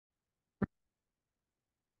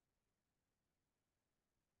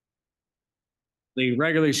The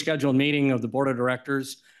regularly scheduled meeting of the Board of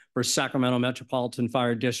Directors for Sacramento Metropolitan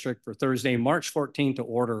Fire District for Thursday, March 14th to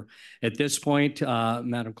order. At this point,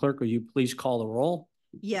 Madam Clerk, will you please call the roll?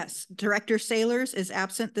 Yes. Director Sailors is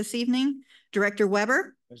absent this evening. Director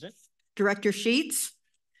Weber? Present. Director Sheets?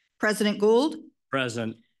 President Gould?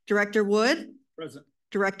 Present. Director Wood? Present.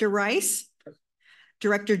 Director Rice? Present.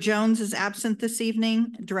 Director Jones is absent this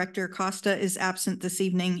evening. Director Costa is absent this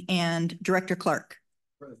evening. And Director Clark?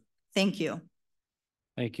 Present. Thank you.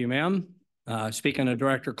 Thank you, ma'am. Speaking of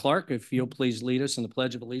Director Clark, if you'll please lead us in the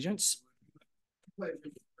Pledge of Allegiance.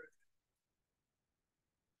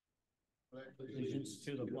 Allegiance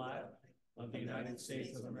to the flag of the United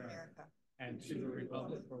States of America and to the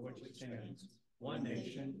republic for which it stands, one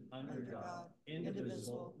nation, under God,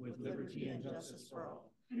 indivisible, with liberty and justice for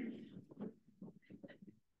all.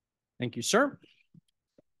 Thank you, sir.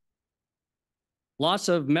 Lots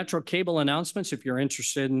of Metro cable announcements. If you're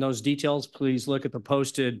interested in those details, please look at the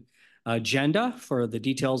posted agenda for the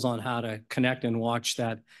details on how to connect and watch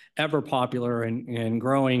that ever popular and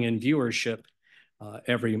growing in viewership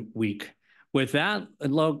every week. With that,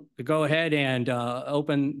 I'd love to go ahead and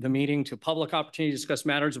open the meeting to public opportunity to discuss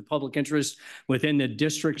matters of public interest within the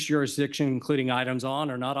district's jurisdiction, including items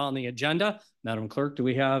on or not on the agenda. Madam Clerk, do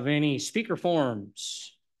we have any speaker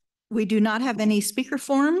forms? We do not have any speaker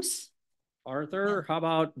forms. Arthur, how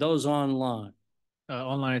about those online?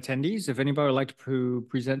 Online attendees, if anybody would like to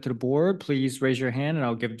present to the board, please raise your hand and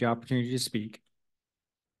I'll give you the opportunity to speak.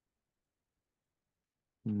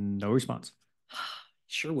 No response.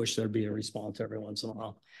 Sure wish there'd be a response every once in a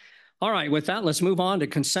while. All right, with that, let's move on to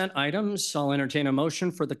consent items. I'll entertain a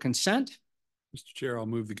motion for the consent. Mr. Chair, I'll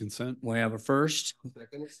move the consent. We have a first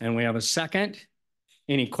and we have a second.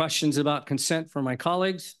 Any questions about consent from my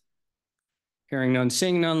colleagues? Hearing none,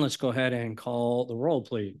 seeing none, let's go ahead and call the roll,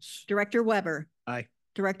 please. Director Weber? Aye.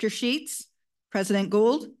 Director Sheets? President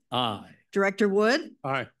Gould? Aye. Director Wood?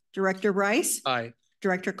 Aye. Director Rice? Aye.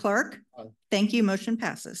 Director Clark? Aye. Thank you. Motion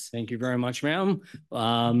passes. Thank you very much, ma'am.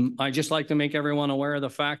 I'd just like to make everyone aware of the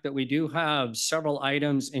fact that we do have several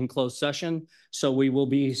items in closed session. So we will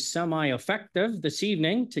be semi-effective this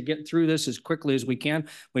evening to get through this as quickly as we can.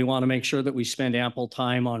 We want to make sure that we spend ample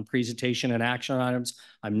time on presentation and action items.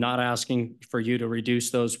 I'm not asking for you to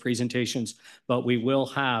reduce those presentations, but we will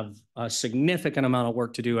have a significant amount of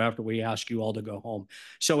work to do after we ask you all to go home.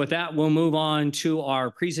 So with that, we'll move on to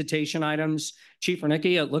our presentation items. Chief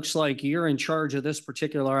Wernicke, it looks like you're in charge of this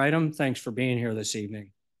particular item. Thanks for being here this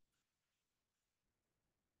evening.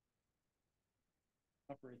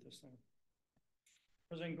 Operate this thing.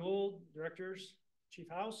 President Gould, directors, Chief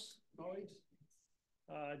House, colleagues,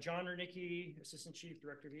 John Wernicke, Assistant Chief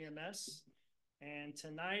Director of EMS. And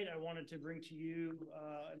tonight I wanted to bring to you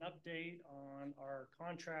an update on our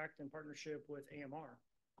contract and partnership with AMR.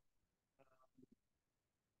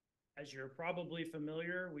 As you're probably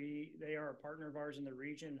familiar, they are a partner of ours in the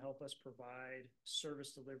region and help us provide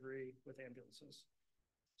service delivery with ambulances.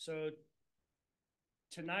 So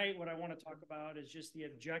tonight, what I want to talk about is just the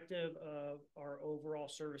objective of our overall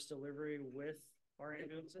service delivery with our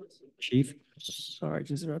ambulances. Chief, sorry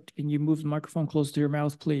to interrupt. Can you move the microphone close to your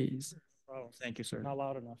mouth, please? Oh, thank you, sir. Not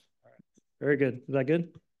loud enough. All right. Very good. Is that good?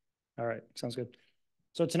 All right. Sounds good.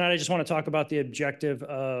 So tonight, I just want to talk about the objective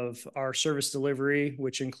of our service delivery,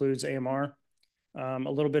 which includes AMR, a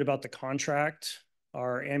little bit about the contract,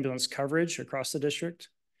 our ambulance coverage across the district,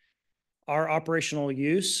 our operational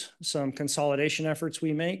use, some consolidation efforts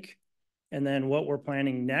we make, and then what we're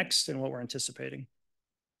planning next and what we're anticipating.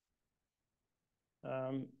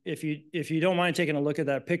 If you don't mind taking a look at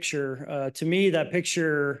that picture, to me, that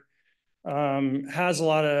picture has a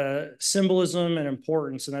lot of symbolism and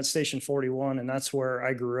importance, and that's Station 41, and that's where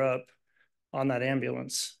I grew up on that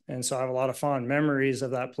ambulance. And so I have a lot of fond memories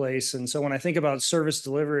of that place. And so when I think about service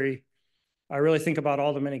delivery, I really think about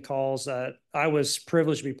all the many calls that I was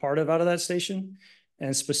privileged to be part of out of that station,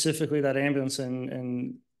 and specifically that ambulance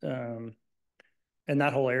and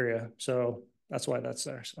that whole area. So that's why that's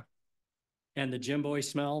there. So. And the Jim Boy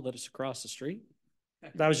smell that is across the street?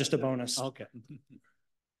 That was just a bonus. Okay.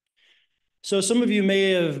 So some of you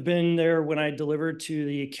may have been there when I delivered to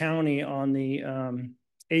the county on the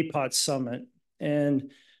APOT Summit. And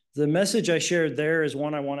the message I shared there is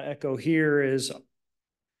one I want to echo here is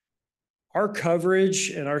our coverage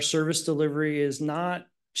and our service delivery is not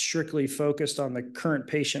strictly focused on the current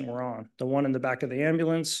patient we're on, the one in the back of the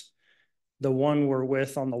ambulance, the one we're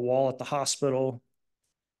with on the wall at the hospital.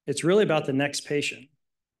 It's really about the next patient.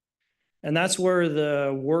 And that's where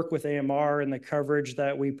the work with AMR and the coverage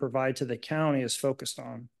that we provide to the county is focused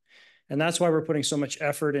on. And that's why we're putting so much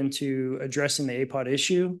effort into addressing the APOT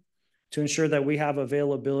issue to ensure that we have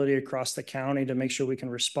availability across the county to make sure we can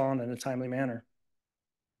respond in a timely manner.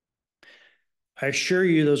 I assure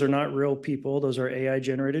you, those are not real people. Those are AI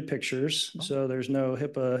generated pictures. So there's no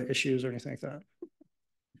HIPAA issues or anything like that.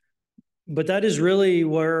 But that is really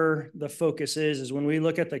where the focus is when we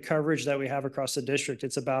look at the coverage that we have across the district.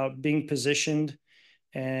 It's about being positioned.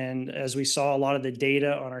 And as we saw a lot of the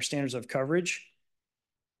data on our standards of coverage,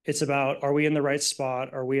 it's about, are we in the right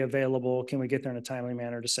spot? Are we available? Can we get there in a timely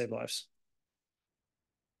manner to save lives?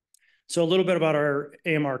 So a little bit about our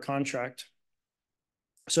AMR contract.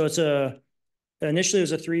 So initially it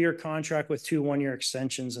was a 3-year contract with 2 1-year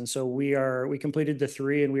extensions. And so we completed the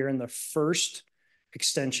 3 and we are in the first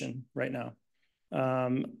extension right now.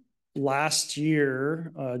 Last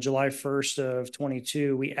year, July 1st of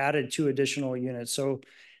 22, we added 2 additional units. So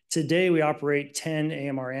today we operate 10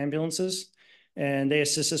 AMR ambulances and they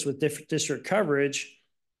assist us with district coverage.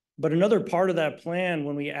 But another part of that plan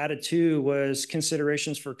when we added 2 was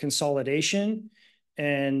considerations for consolidation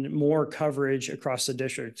and more coverage across the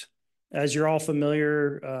district. As you're all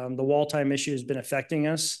familiar, the wall time issue has been affecting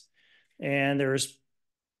us, and there's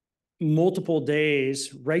multiple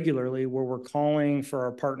days regularly where we're calling for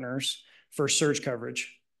our partners for surge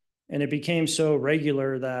coverage. And it became so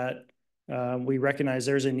regular that we recognize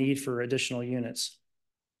there's a need for additional units.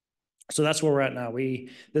 So that's where we're at now.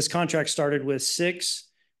 This contract started with 6,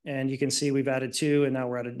 and you can see we've added 2, and now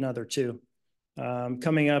we're at another 2.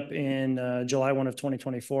 Coming up in July 1 of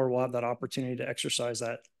 2024, we'll have that opportunity to exercise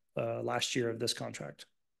that last year of this contract.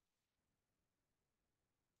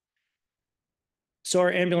 So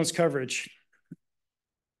our ambulance coverage.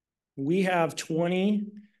 We have 20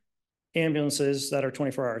 ambulances that are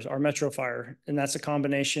 24 hours, our Metro Fire, and that's a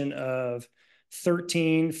combination of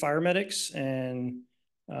 13 fire medics and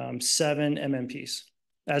 7 MMPs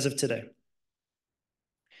as of today.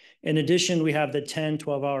 In addition, we have the 10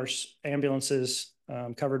 12-hour ambulances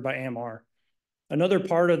covered by AMR. Another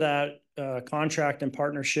part of that contract and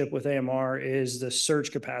partnership with AMR is the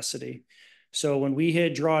surge capacity. So when we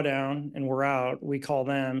hit drawdown and we're out, we call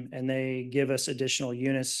them and they give us additional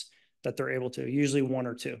units that they're able to, usually 1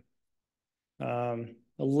 or 2.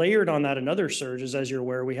 Layered on that, another surge is, as you're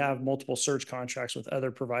aware, we have multiple surge contracts with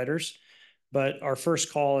other providers, but our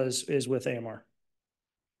first call is with AMR.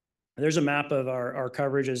 There's a map of our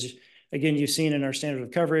coverage, as again, you've seen in our standard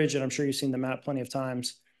of coverage, and I'm sure you've seen the map plenty of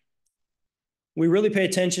times. We really pay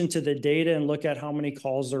attention to the data and look at how many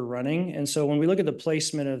calls they're running. And so when we look at the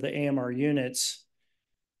placement of the AMR units,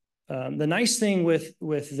 the nice thing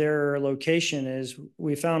with their location is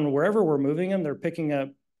we found wherever we're moving them, they're picking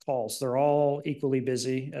up calls. They're all equally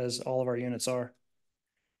busy, as all of our units are.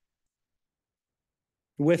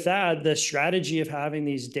 With that, the strategy of having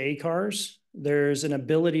these day cars, there's an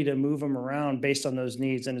ability to move them around based on those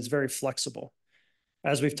needs, and it's very flexible.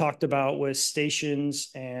 As we've talked about with stations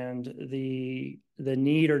and the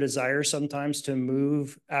need or desire sometimes to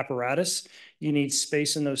move apparatus, you need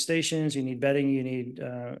space in those stations, you need bedding, you need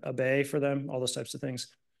a bay for them, all those types of things.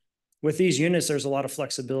 With these units, there's a lot of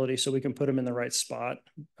flexibility, so we can put them in the right spot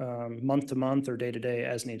month to month or day to day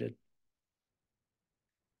as needed.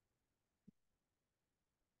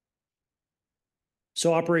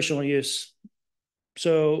 So operational use.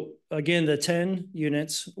 So again, the 10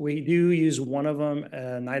 units, we do use 1 of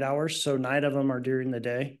them night hours. So 9 of them are during the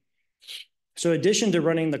day. So in addition to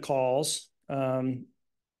running the calls,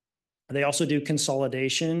 they also do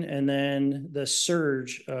consolidation, and then the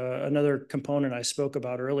surge, another component I spoke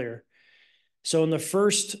about earlier. So in the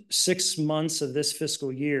first 6 months of this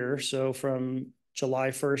fiscal year, so from July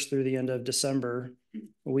 1st through the end of December,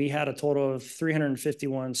 we had a total of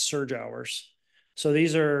 351 surge hours. So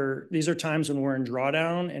these are times when we're in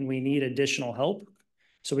drawdown and we need additional help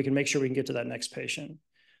so we can make sure we can get to that next patient.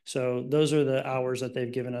 So those are the hours that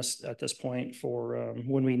they've given us at this point for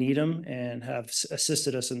when we need them and have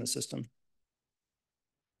assisted us in the system.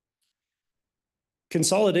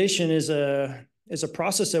 Consolidation is a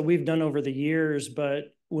process that we've done over the years,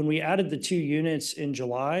 but when we added the 2 units in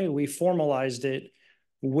July, we formalized it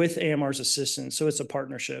with AMR's assistance. So it's a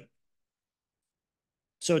partnership.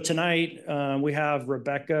 So tonight we have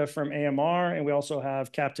Rebecca from AMR, and we also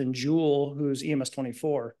have Captain Jewel, who's EMS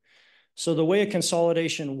 24. So the way a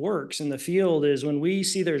consolidation works in the field is when we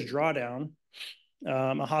see there's drawdown,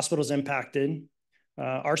 a hospital's impacted,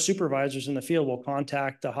 our supervisors in the field will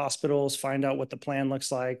contact the hospitals, find out what the plan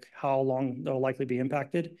looks like, how long they'll likely be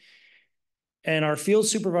impacted. And our field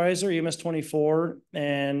supervisor, EMS 24,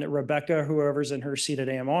 and Rebecca, whoever's in her seat at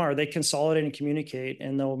AMR, they consolidate and communicate,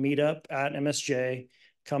 and they'll meet up at MSJ,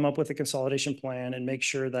 come up with a consolidation plan, and make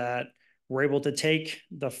sure that we're able to take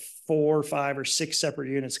the 4, 5, or 6 separate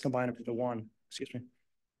units, combine them into one. Excuse me.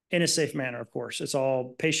 in a safe manner, of course. It's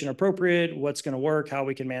all patient appropriate, what's going to work, how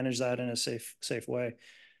we can manage that in a safe way.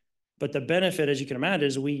 But the benefit, as you can imagine,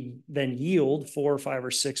 is we then yield 4 or 5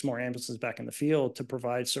 or 6 more ambulances back in the field to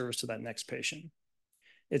provide service to that next patient.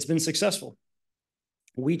 It's been successful.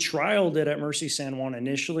 We trialed it at Mercy San Juan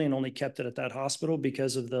initially and only kept it at that hospital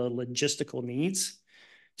because of the logistical needs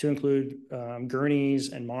to include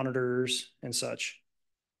gurneys and monitors and such.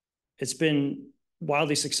 It's been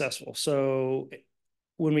wildly successful. So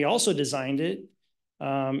when we also designed it,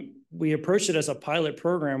 we approached it as a pilot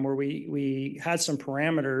program where we had some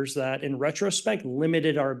parameters that in retrospect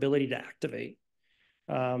limited our ability to activate.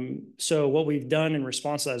 So what we've done in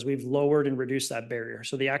response to that is we've lowered and reduced that barrier.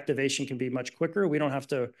 So the activation can be much quicker. We don't have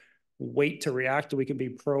to wait to react. We can be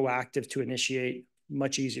proactive to initiate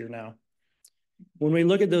much easier now. When we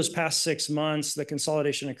look at those past 6 months, the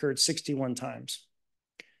consolidation occurred 61 times.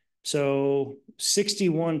 So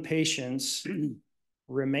 61 patients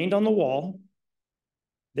remained on the wall.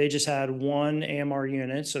 They just had 1 AMR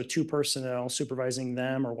unit, so 2 personnel supervising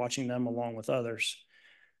them or watching them along with others.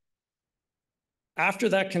 After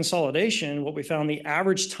that consolidation, what we found, the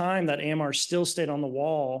average time that AMR still stayed on the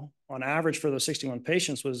wall on average for those 61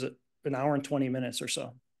 patients was 1 hour and 20 minutes or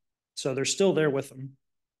so. So they're still there with them.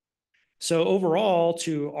 So overall,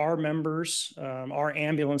 to our members, our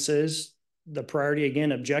ambulances, the priority,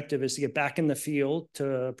 again, objective is to get back in the field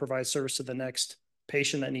to provide service to the next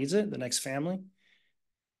patient that needs it, the next family,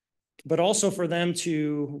 but also for them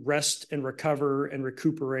to rest and recover and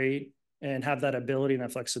recuperate and have that ability and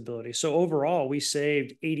that flexibility. So overall, we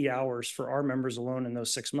saved 80 hours for our members alone in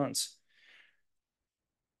those 6 months.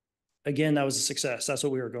 Again, that was a success. That's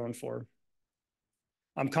what we were going for.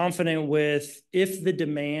 I'm confident with, if the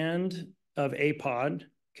demand of APOD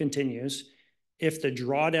continues, if the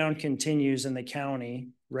drawdown continues in the county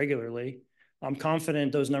regularly, I'm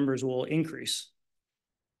confident those numbers will increase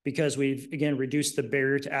because we've, again, reduced the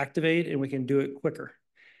barrier to activate and we can do it quicker.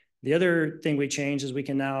 The other thing we changed is we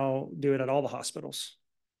can now do it at all the hospitals.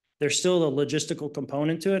 There's still a logistical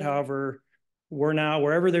component to it. However, we're now,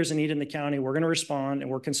 wherever there's a need in the county, we're going to respond,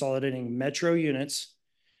 and we're consolidating metro units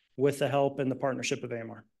with the help and the partnership of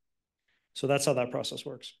AMR. So that's how that process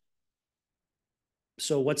works.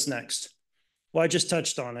 So what's next? Well, I just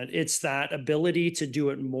touched on it. It's that ability to do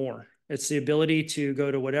it more. It's the ability to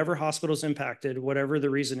go to whatever hospital's impacted, whatever the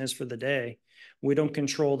reason is for the day. We don't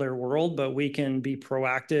control their world, but we can be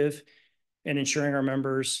proactive in ensuring our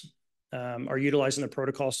members are utilizing the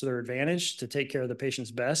protocols to their advantage to take care of the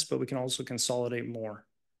patients best, but we can also consolidate more.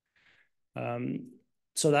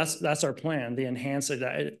 So that's our plan, the enhanced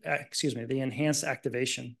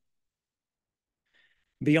activation.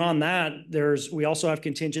 Beyond that, we also have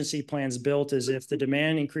contingency plans built as if the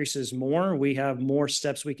demand increases more, we have more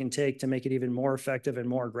steps we can take to make it even more effective and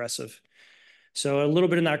more aggressive. So a little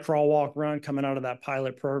bit in that crawl, walk, run coming out of that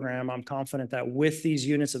pilot program, I'm confident that with these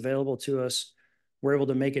units available to us, we're able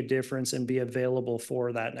to make a difference and be available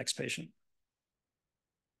for that next patient.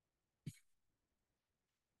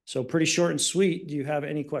 So pretty short and sweet. Do you have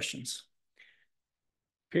any questions?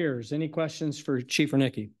 Peers, any questions for Chief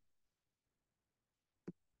Ronicky?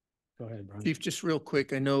 Go ahead, Brian. Chief, just real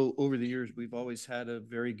quick, I know over the years, we've always had a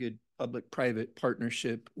very good public-private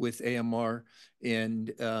partnership with AMR,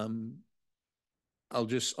 and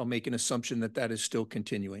I'll make an assumption that that is still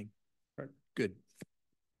continuing. Right. Good.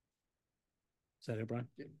 Is that it, Brian?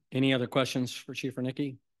 Yeah. Any other questions for Chief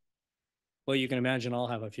Ronicky? Well, you can imagine I'll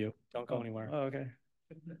have a few. Don't go anywhere. Oh, okay.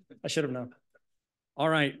 I should have known. All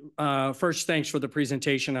right. First, thanks for the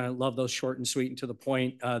presentation. I love those short and sweet and to the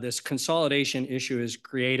point. This consolidation issue is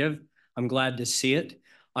creative. I'm glad to see it.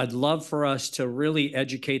 I'd love for us to really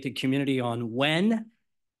educate the community on when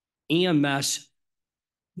EMS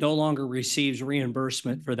no longer receives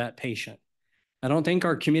reimbursement for that patient. I don't think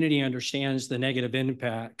our community understands the negative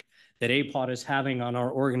impact that APOD is having on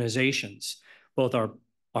our organizations, both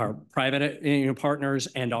our private partners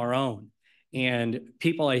and our own. And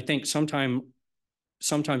people, I think, sometimes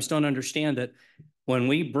don't understand that when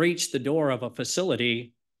we breach the door of a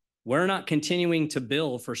facility, we're not continuing to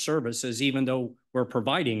bill for services, even though we're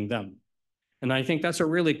providing them. And I think that's a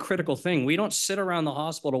really critical thing. We don't sit around the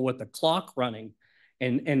hospital with the clock running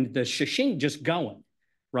and the shishing just going,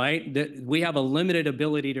 right? That we have a limited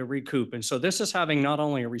ability to recoup. And so this is having not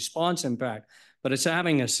only a response impact, but it's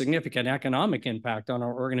having a significant economic impact on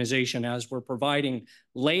our organization as we're providing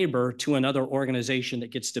labor to another organization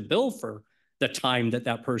that gets to bill for the time that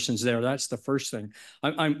that person's there. That's the first thing.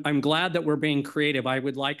 I'm glad that we're being creative. I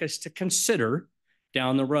would like us to consider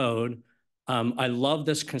down the road. I love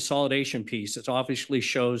this consolidation piece. It obviously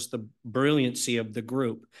shows the brilliancy of the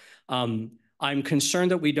group. I'm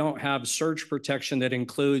concerned that we don't have surge protection that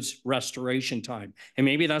includes restoration time. And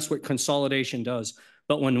maybe that's what consolidation does.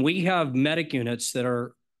 But when we have medic units that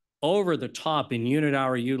are over the top in unit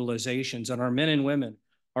hour utilizations, and our men and women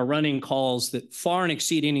are running calls that far and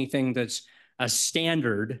exceed anything that's a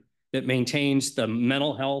standard that maintains the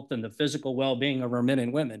mental health and the physical well-being of our men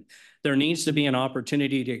and women, there needs to be an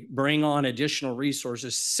opportunity to bring on additional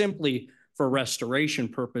resources simply for restoration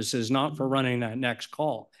purposes, not for running that next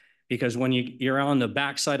call. Because when you're on the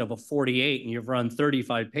backside of a 48 and you've run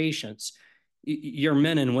 35 patients, your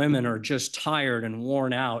men and women are just tired and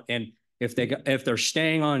worn out. And if they're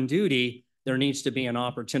staying on duty, there needs to be an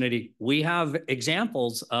opportunity. We have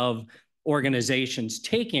examples of organizations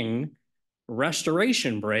taking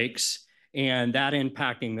restoration breaks and that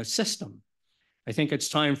impacting the system. I think it's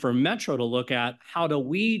time for Metro to look at how do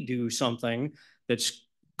we do something that's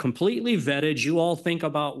completely vetted. You all think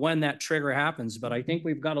about when that trigger happens, but I think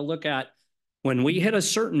we've got to look at when we hit a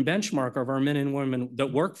certain benchmark of our men and women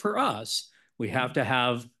that work for us, we have to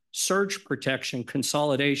have surge protection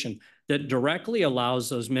consolidation that directly allows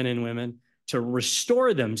those men and women to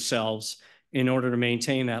restore themselves in order to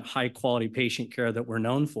maintain that high quality patient care that we're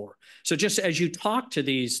known for. So just as you talk to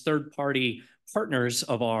these third-party partners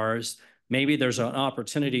of ours, maybe there's an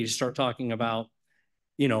opportunity to start talking about,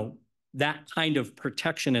 you know, that kind of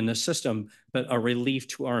protection in the system, but a relief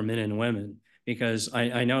to our men and women, because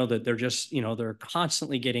I know that they're just, you know, they're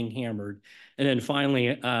constantly getting hammered. And then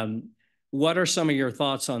finally, what are some of your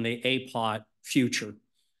thoughts on the APOT future?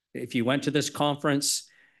 If you went to this conference,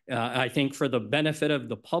 I think for the benefit of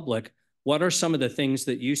the public, what are some of the things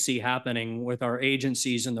that you see happening with our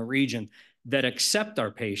agencies in the region that accept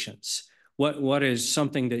our patients? What is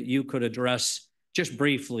something that you could address just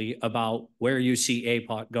briefly about where you see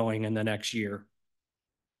APOT going in the next year?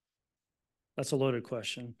 That's a loaded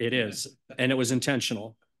question. It is, and it was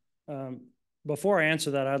intentional. Before I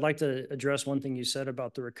answer that, I'd like to address one thing you said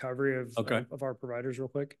about the recovery of our providers real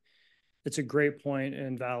quick. It's a great point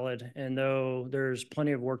and valid. And though there's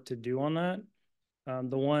plenty of work to do on that,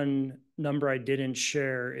 the one number I didn't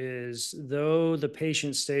share is though the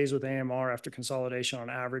patient stays with AMR after consolidation on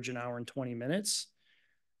average an hour and 20 minutes,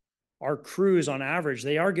 our crews on average,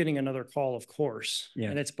 they are getting another call, of course. Yeah.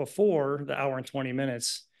 And it's before the hour and 20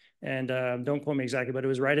 minutes. And don't quote me exactly, but it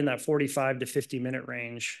was right in that 45 to 50 minute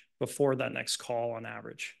range before that next call on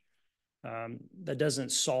average. That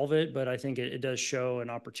doesn't solve it, but I think it does show an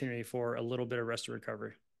opportunity for a little bit of rest and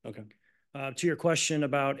recovery. Okay. To your question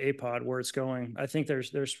about APOD, where it's going, I think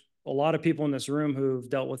there's a lot of people in this room who've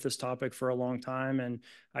dealt with this topic for a long time, and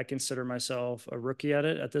I consider myself a rookie at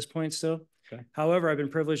it at this point still. Okay. However, I've been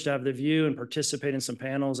privileged to have the view and participate in some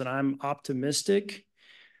panels, and I'm optimistic.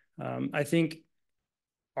 I think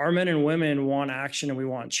our men and women want action and we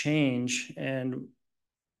want change, and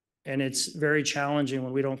it's very challenging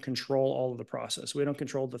when we don't control all of the process. We don't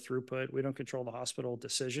control the throughput. We don't control the hospital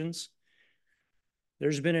decisions.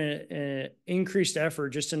 There's been an increased effort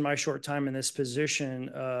just in my short time in this position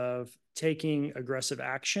of taking aggressive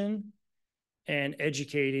action and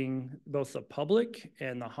educating both the public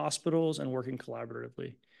and the hospitals and working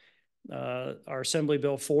collaboratively. Our Assembly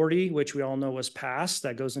Bill 40, which we all know was passed,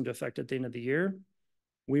 that goes into effect at the end of the year.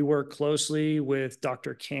 We work closely with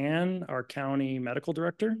Dr. Can, our county medical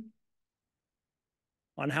director,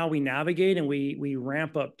 on how we navigate and we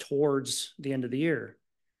ramp up towards the end of the year.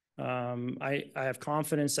 I have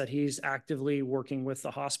confidence that he's actively working with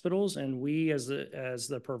the hospitals, and we as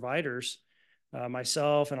the providers,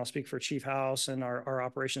 myself, and I'll speak for Chief House and our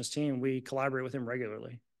operations team, we collaborate with him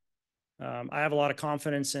regularly. I have a lot of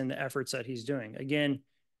confidence in the efforts that he's doing. Again,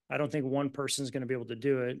 I don't think one person is going to be able to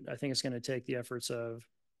do it. I think it's going to take the efforts of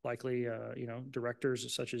likely,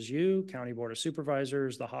 directors such as you, County Board of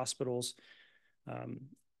Supervisors, the hospitals.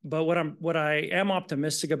 But what I am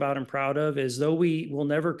optimistic about and proud of is though we will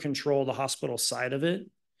never control the hospital side of it,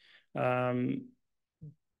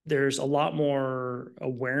 there's a lot more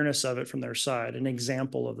awareness of it from their side. An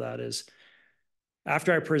example of that is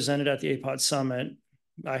after I presented at the APOD Summit,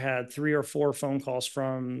 I had 3 or 4 phone calls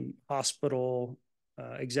from hospital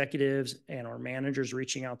executives and our managers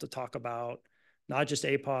reaching out to talk about not just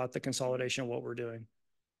APOD, the consolidation of what we're doing.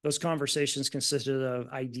 Those conversations consisted of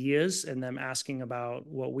ideas and them asking about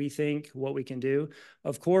what we think, what we can do.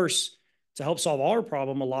 Of course, to help solve our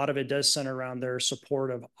problem, a lot of it does center around their support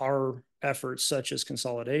of our efforts, such as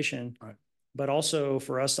consolidation, right, but also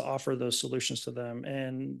for us to offer those solutions to them.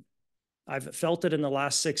 And I've felt it in the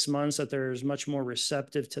last 6 months that there's much more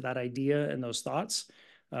receptive to that idea and those thoughts.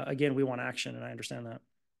 Again, we want action, and I understand that.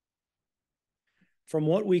 From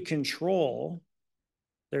what we control,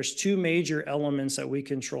 There's two major elements that we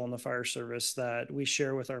control in the fire service that we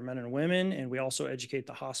share with our men and women, and we also educate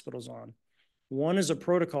the hospitals on. One is a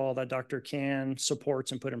protocol that Dr. Can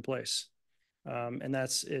supports and put in place. And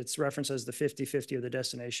it's referenced as the 50-50 of the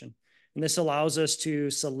destination. And this allows us to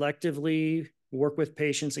selectively work with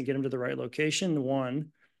patients and get them to the right location,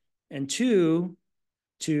 one, and two,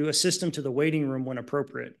 to assist them to the waiting room when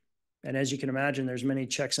appropriate. And as you can imagine, there's many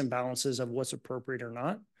checks and balances of what's appropriate or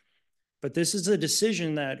not. But this is a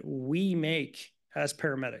decision that we make as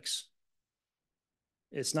paramedics.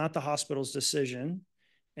 It's not the hospital's decision.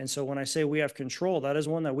 And so when I say we have control, that is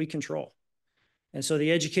one that we control. And so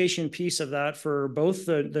the education piece of that for both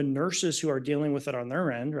the nurses who are dealing with it on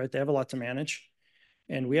their end, right? They have a lot to manage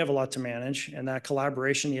and we have a lot to manage, and that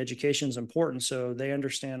collaboration, the education is important. So they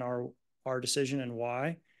understand our decision and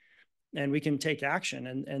why, and we can take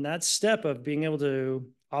action. And that step of being able to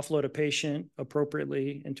offload a patient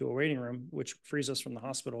appropriately into a waiting room, which frees us from the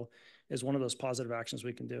hospital, is one of those positive actions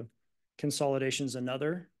we can do. Consolidation is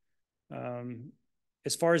another.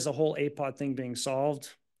 As far as the whole APOD thing being solved,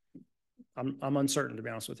 I'm uncertain, to be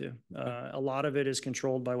honest with you. A lot of it is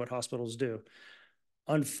controlled by what hospitals do.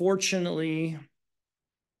 Unfortunately,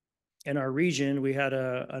 in our region, we had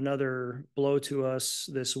another blow to us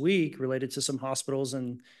this week related to some hospitals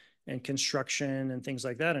and construction and things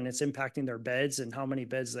like that, and it's impacting their beds and how many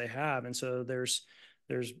beds they have. And so there's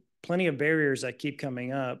plenty of barriers that keep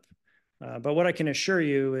coming up. But what I can assure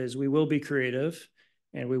you is we will be creative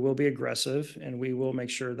and we will be aggressive, and we will make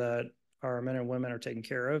sure that our men and women are taken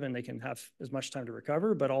care of and they can have as much time to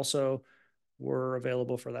recover, but also we're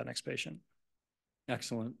available for that next patient.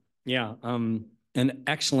 Excellent. Yeah. An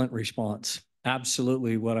excellent response.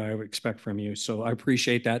 Absolutely what I would expect from you. So I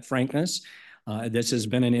appreciate that frankness. This has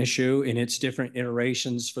been an issue in its different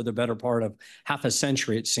iterations for the better part of half a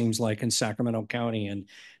century, it seems like, in Sacramento County. And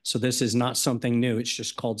so this is not something new. It's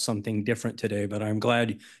just called something different today. But I'm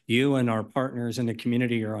glad you and our partners in the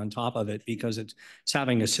community are on top of it, because it's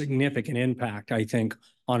having a significant impact, I think,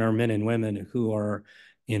 on our men and women who are,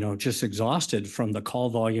 you know, just exhausted from the call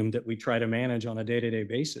volume that we try to manage on a day-to-day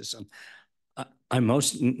basis. And I'm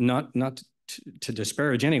most not to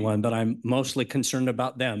disparage anyone, but I'm mostly concerned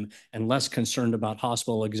about them and less concerned about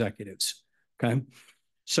hospital executives. Okay.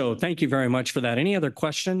 So thank you very much for that. Any other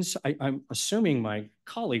questions? I'm assuming my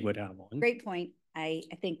colleague would have one. Great point. I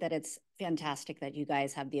think that it's fantastic that you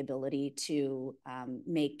guys have the ability to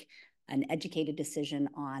make an educated decision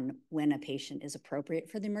on when a patient is appropriate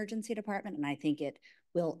for the emergency department. And I think it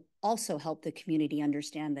will also help the community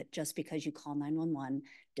understand that just because you call 911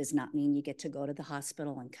 does not mean you get to go to the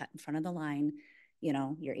hospital and cut in front of the line. You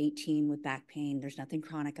know, you're 18 with back pain, there's nothing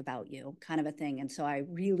chronic about you, kind of a thing. And so I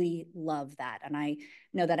really love that. And I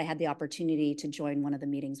know that I had the opportunity to join one of the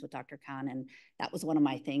meetings with Dr. Khan, and that was one of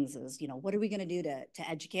my things is, you know, what are we going to do to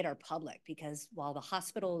educate our public? Because while the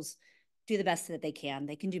hospitals do the best that they can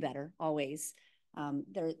do better always.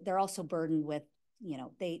 They're also burdened with, you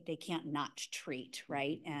know, they can't not treat,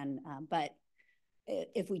 right? And but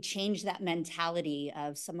if we change that mentality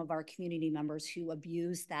of some of our community members who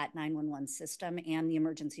abuse that 911 system and the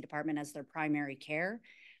emergency department as their primary care,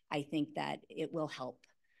 I think that it will help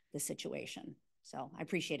the situation. So I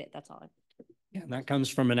appreciate it. That's all. Yeah, that comes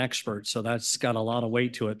from an expert, so that's got a lot of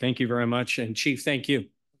weight to it. Thank you very much. And Chief, thank you.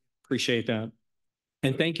 Appreciate that.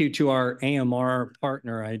 And thank you to our AMR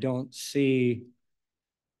partner. I don't see.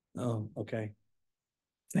 Oh, okay.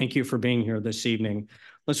 Thank you for being here this evening.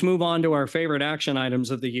 Let's move on to our favorite action items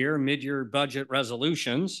of the year, mid-year budget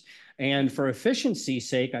resolutions. And for efficiency's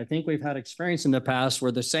sake, I think we've had experience in the past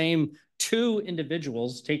where the same two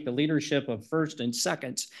individuals take the leadership of first and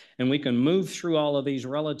second, and we can move through all of these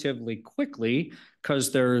relatively quickly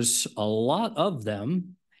because there's a lot of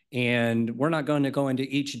them. And we're not going to go into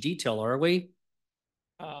each detail, are we?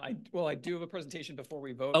 I do have a presentation before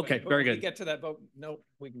we vote. Okay, very good. We get to that vote. Nope,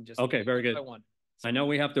 we can just. Okay, very good. I know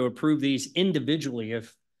we have to approve these individually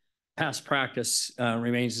if past practice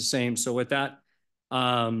remains the same. So with that,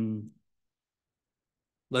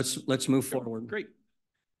 let's move forward. Great.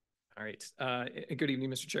 All right. Good evening,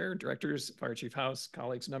 Mr. Chair, directors, Fire Chief House,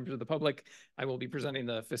 colleagues, members of the public. I will be presenting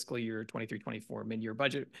the fiscal year 23-24 mid-year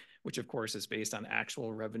budget, which of course is based on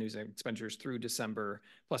actual revenues and expenditures through December,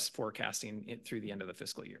 plus forecasting it through the end of the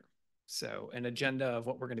fiscal year. So an agenda of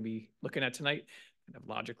what we're going to be looking at tonight. Kind of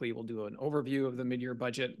logically, we'll do an overview of the mid-year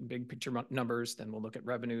budget, big picture numbers. Then we'll look at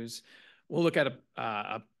revenues. We'll look at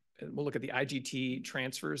we'll look at the IGT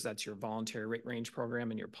transfers. That's your voluntary rate range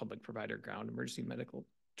program and your public provider ground emergency medical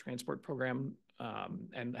transport program,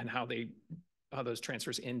 and how those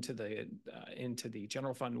transfers into the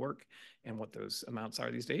general fund work and what those amounts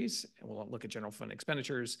are these days. And we'll look at general fund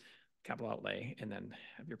expenditures, capital outlay, and then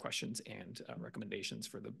have your questions and recommendations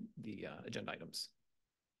for the agenda items.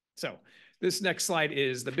 So this next slide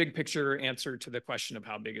is the big picture answer to the question of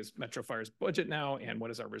how big is Metro Fire's budget now and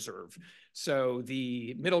what is our reserve. So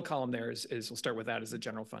the middle column there is we'll start with that as the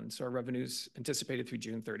general fund. So our revenues anticipated through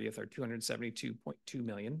June 30th are 272.2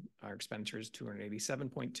 million. Our expenditures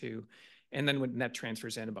 287.2. And then when net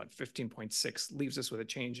transfers in about 15.6 leaves us with a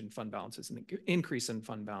change in fund balances and an increase in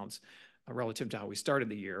fund balance relative to how we started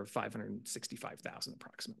the year of 565,000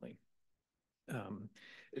 approximately.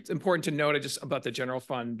 It's important to note just about the general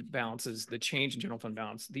fund balances, the change in general fund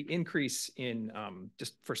balance, the increase in,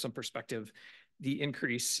 just for some perspective, the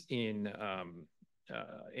increase in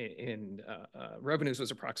revenues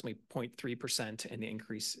was approximately 0.3%, and the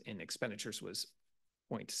increase in expenditures was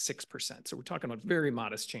 0.6%. So we're talking about very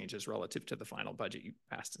modest changes relative to the final budget you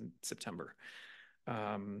passed in September.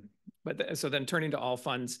 So then turning to all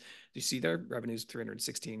funds, you see their revenues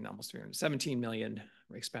 316, almost 317 million,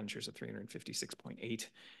 expenditures of 356.8,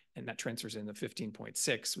 and that transfers into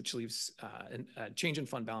 15.6, which leaves a change in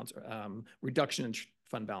fund balance, reduction in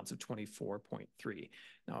fund balance of 24.3.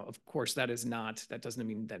 Now, of course, that doesn't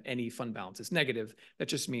mean that any fund balance is negative. That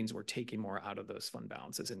just means we're taking more out of those fund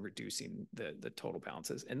balances and reducing the total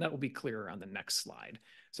balances. And that will be clearer on the next slide.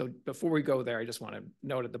 So before we go there, I just want to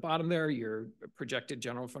note at the bottom there, your projected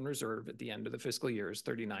general fund reserve at the end of the fiscal year is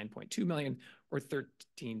 39.2 million or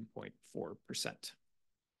 13.4%.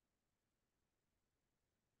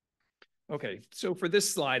 Okay, so for this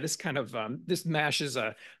slide, this kind of this mashes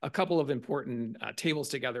a couple of important tables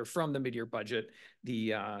together from the mid-year budget,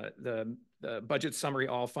 the budget summary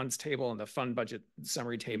all funds table and the fund budget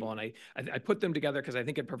summary table, and I put them together because I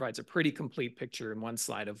think it provides a pretty complete picture in one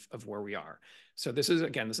slide of where we are. So this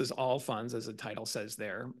is all funds, as the title says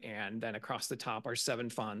there, and then across the top are 7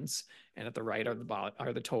 funds, and at the right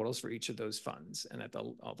are the totals for each of those funds, and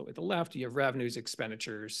all the way to the left you have revenues,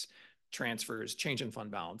 expenditures, transfers, change in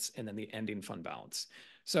fund balance, and then the ending fund balance.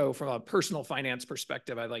 So from a personal finance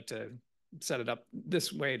perspective, I'd like to set it up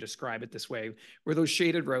this way, describe it this way, where those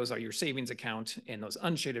shaded rows are your savings account and those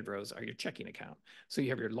unshaded rows are your checking account. So you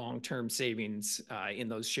have your long-term savings in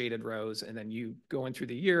those shaded rows, and then you going through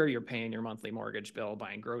the year, you're paying your monthly mortgage bill,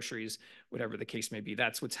 buying groceries, whatever the case may be.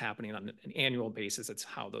 That's what's happening on an annual basis. That's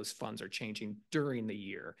how those funds are changing during the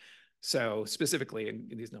year. So specifically, and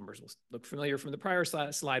these numbers will look familiar from the prior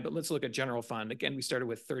slide, but let's look at general fund. Again, we started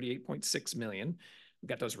with 38.6 million. We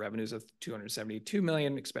got those revenues of 272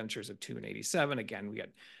 million, expenditures of 287. Again, we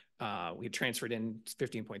had transferred in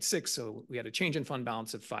 15.6, so we had a change in fund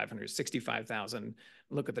balance of 565,000.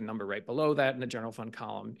 Look at the number right below that in the general fund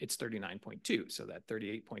column, it's 39.2. So that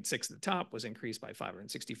 38.6 at the top was increased by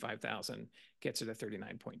 565,000, gets it to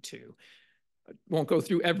 39.2. I won't go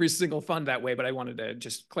through every single fund that way, but I wanted to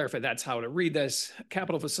just clarify that's how to read this.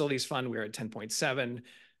 Capital Facilities Fund, we're at 10.7.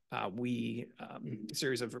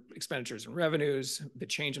 Series of expenditures and revenues, the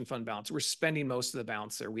change in fund balance, we're spending most of the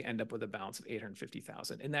balance there. We end up with a balance of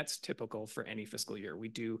 850,000, and that's typical for any fiscal year. We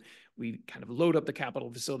kind of load up the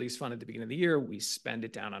Capital Facilities Fund at the beginning of the year. We spend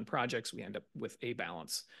it down on projects. We end up with a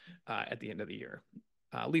balance at the end of the year.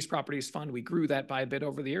 Lease Properties Fund, we grew that by a bit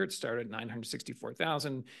over the year. It started at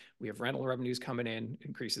 964,000. We have rental revenues coming in,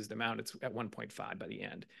 increases the amount. It's at 1.5 by the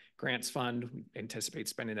end. Grants Fund, we anticipate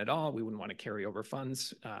spending it all. We wouldn't want to carry over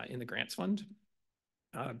funds in the Grants Fund.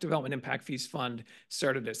 Development Impact Fees Fund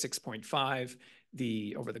started at 6.5.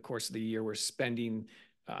 Over the course of the year, we're spending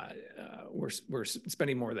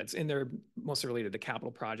more that's in there, mostly related to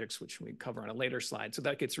capital projects, which we cover on a later slide. So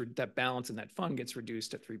that balance in that fund gets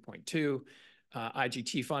reduced at 3.2.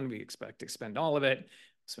 IGT Fund, we expect to spend all of it.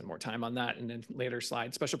 Spend more time on that in a later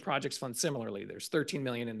slide. Special Projects Fund, similarly, there's 13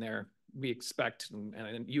 million in there. We expect,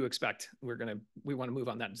 and you expect, we want to move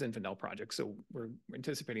on that Zinfandel project. So we're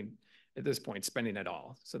anticipating at this point spending it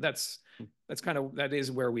all. So that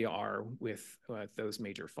is where we are with those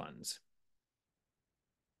major funds.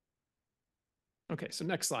 Okay, so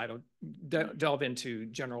next slide, I'll delve into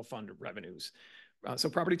general fund revenues.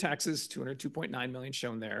 So property taxes, 202.9 million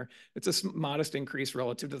shown there. It's a modest increase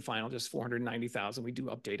relative to the final, just 490,000. We do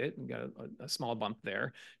update it. We got a small bump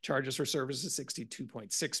there. Charges for services,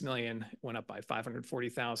 62.6 million, went up by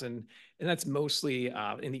 540,000. And that's mostly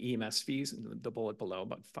in the EMS fees, the bullet below,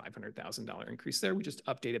 about $500,000 increase there. We just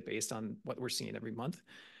update it based on what we're seeing every month.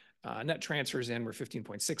 Net transfers in were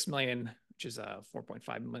 15.6 million, which is a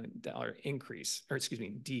 $4.5 million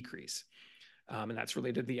decrease. And that's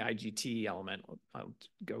related to the IGT element I'll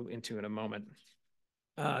go into in a moment.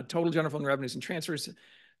 Total general fund revenues and transfers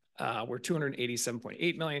were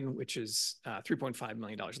 287.8 million, which is $3.5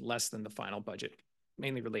 million less than the final budget,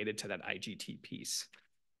 mainly related to that IGT piece.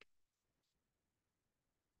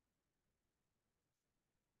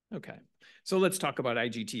 Okay, so let's talk about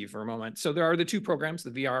IGT for a moment. So there are the two programs,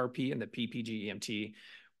 the VRP and the PPG EMT.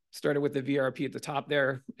 Started with the VRP at the top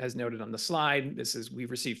there, as noted on the slide.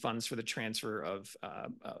 We've received funds for the transfer of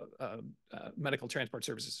medical transport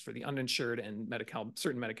services for the uninsured and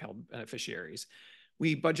certain Medi-Cal beneficiaries.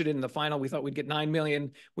 We budgeted in the final, we thought we'd get 9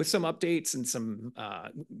 million with some updates and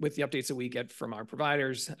with the updates that we get from our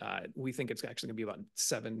providers, we think it's actually gonna be about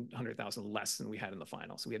 700,000 less than we had in the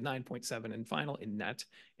final. So we had 9.7 in final in net,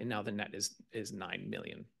 and now the net is 9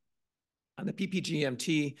 million. On the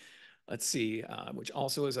PPGMT, let's see, which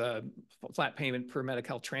also is a flat payment per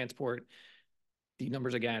Medi-Cal transport. The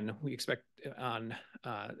numbers again, we expect on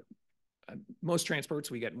most transports,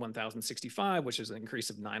 we get 1,065, which is an increase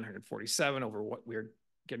of 947 over what we're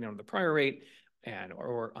getting on the prior rate.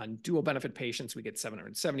 Or on dual benefit patients, we get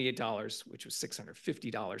 $778, which was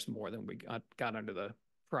 $650 more than we got under the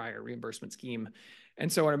prior reimbursement scheme.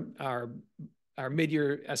 And so our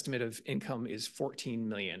mid-year estimate of income is 14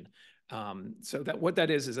 million. So what that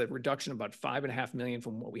is a reduction of about 5.5 million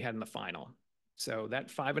from what we had in the final. So that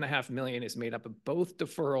 5.5 million is made up of both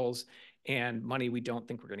deferrals and money we don't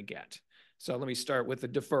think we're going to get. So let me start with the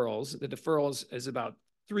deferrals. The deferrals is about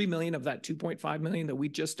 3 million of that 2.5 million that we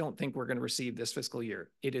just don't think we're going to receive this fiscal year.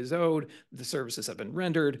 It is owed. The services have been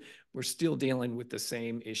rendered. We're still dealing with the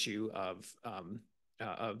same issue of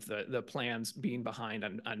the plans being behind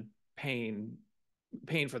on paying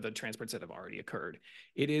for the transports that have already occurred.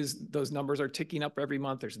 Those numbers are ticking up every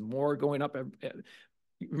month. There's more going up.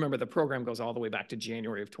 Remember, the program goes all the way back to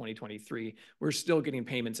January of 2023. We're still getting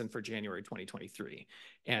payments in for January 2023.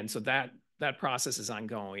 And so that process is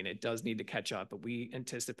ongoing. It does need to catch up, but we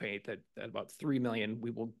anticipate that about 3 million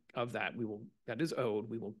that is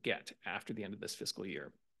owed, we will get after the end of this fiscal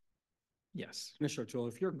year. Yes. Mr. O'Toole,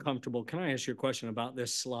 if you're comfortable, can I ask you a question about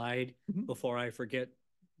this slide before I forget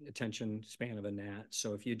attention span of a gnat?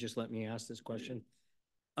 So if you just let me ask this question.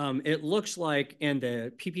 It looks like in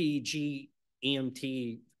the PPG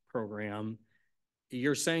EMT program,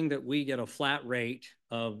 you're saying that we get a flat rate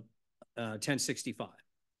of 1065.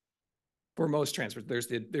 For most transfers,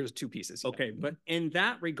 there's two pieces. Okay, but in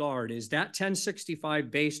that regard, is that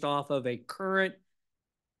 1065 based off of a current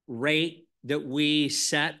rate that we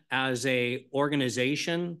set as a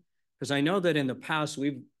organization? Because I know that in the past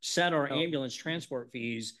we've set our ambulance transport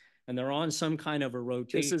fees and they're on some kind of a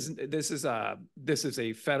rotation. This is a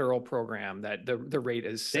federal program that the rate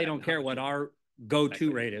is set. They don't care what our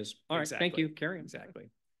go-to rate is. All right, thank you. Carry on. Exactly.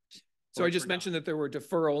 So I just mentioned that there were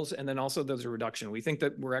deferrals and then also there's a reduction. We think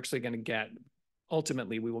that we're actually going to get,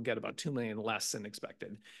 ultimately, we will get about 2 million less than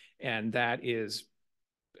expected. And that is,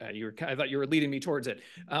 I thought you were leading me towards it.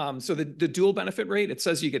 So the dual benefit rate, it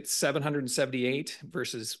says you get 778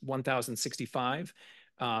 versus 1,065.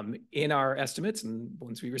 In our estimates, and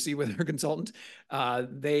once we receive with our consultant,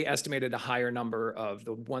 they estimated a higher number of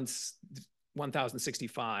the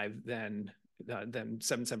 1,065 than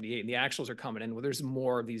 778, and the actuals are coming in. Well, there's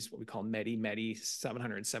more of these what we call Medi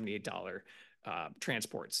 $778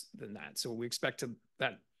 transports than that. So we expect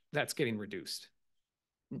that's getting reduced.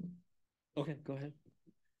 Okay, go ahead.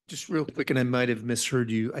 Just real quick, and I might have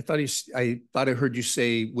misheard you. I thought I heard you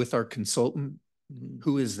say with our consultant.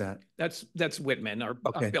 Who is that? That's Whitman, our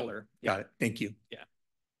biller. Got it. Thank you. Yeah.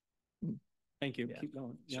 Thank you. Yeah. Keep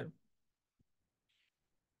going. Sure.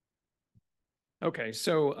 Yeah. Okay,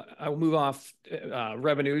 so I will move off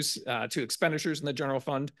revenues to expenditures in the general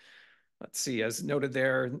fund. Let's see, as noted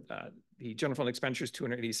there, the general fund expenditures,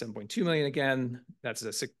 287.2 million again. That's a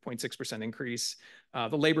 6.6% increase.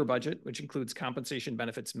 The labor budget, which includes compensation,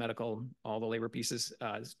 benefits, medical, all the labor pieces,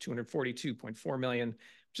 is 242.4 million,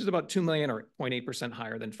 which is about 2 million or 0.8%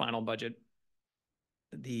 higher than final budget.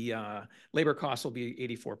 The labor costs will be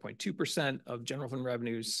 84.2% of general fund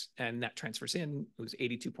revenues, and that transfers in, it was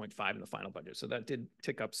 82.5 in the final budget. So that did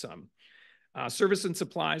tick up some. Service and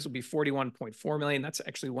supplies will be 41.4 million. That's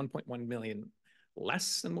actually 1.1 million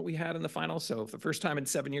less than what we had in the final. So for the first time in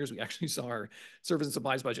 7 years, we actually saw our service and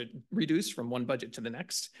supplies budget reduce from one budget to the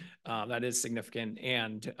next. That is significant.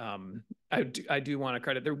 And I do want to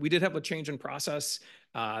credit there. We did have a change in process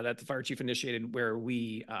that the fire chief initiated where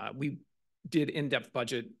we did in-depth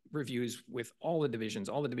budget reviews with all the divisions,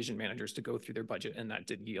 all the division managers to go through their budget. And that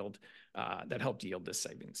did yield, that helped yield this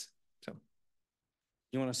savings. So.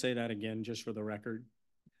 You want to say that again, just for the record?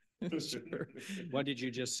 Sure. What did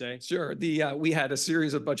you just say? Sure. We had a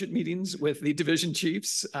series of budget meetings with the division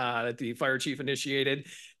chiefs that the fire chief initiated,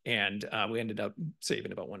 and we ended up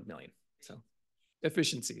saving about 1 million. So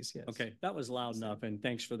efficiencies, yes. Okay, that was loud enough, and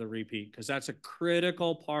thanks for the repeat, because that's a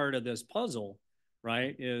critical part of this puzzle,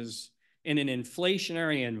 right? Is in an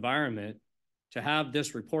inflationary environment to have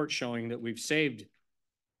this report showing that we've saved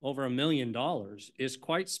over $1 million is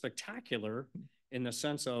quite spectacular in the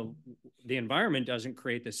sense of the environment doesn't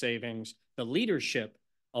create the savings. The leadership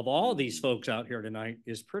of all these folks out here tonight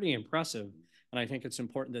is pretty impressive. And I think it's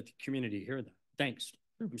important that the community hear that. Thanks.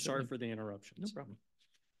 I'm sorry for the interruptions. No problem.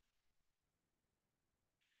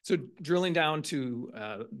 So drilling down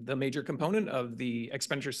to the major component of the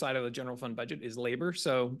expenditure side of the general fund budget is labor.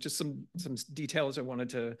 So just some details I wanted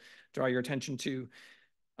to draw your attention to.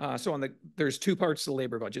 So there's two parts to the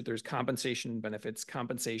labor budget. There's compensation and benefits.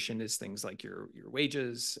 Compensation is things like your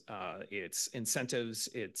wages, it's incentives,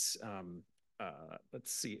 it's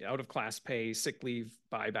let's see, out of class pay, sick leave,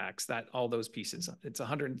 buybacks, all those pieces. It's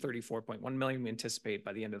 134.1 million we anticipate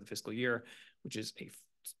by the end of the fiscal year, which is a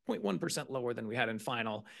 0.1% lower than we had in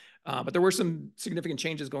final. But there were some significant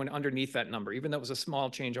changes going underneath that number. Even though it was a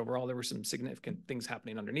small change overall, there were some significant things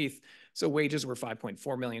happening underneath. So wages were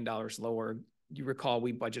 $5.4 million lower. You recall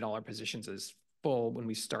we budget all our positions as full when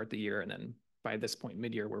we start the year. And then by this point,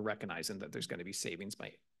 mid-year, we're recognizing that there's going to be savings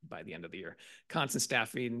by the end of the year. Constant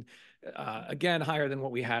staffing, again, higher than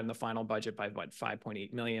what we had in the final budget by about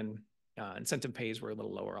 5.8 million. Incentive pays were a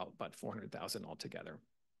little lower, about 400,000 altogether.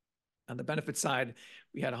 On the benefit side,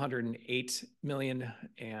 we had 108 million,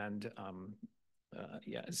 and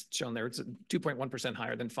yeah, it's shown there. It's 2.1%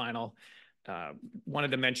 higher than final.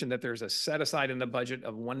 Wanted to mention that there's a set aside in the budget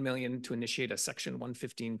of 1 million to initiate a Section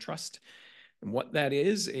 115 trust. And what that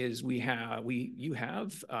is you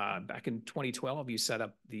have back in 2012, you set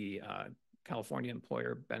up the California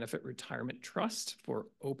Employer Benefit Retirement Trust for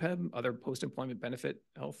OPEB, other post-employment benefit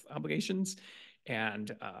health obligations.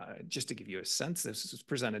 And just to give you a sense, this was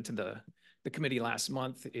presented to the committee last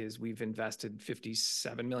month, is we've invested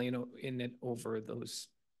 57 million in it over those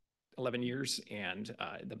 11 years, and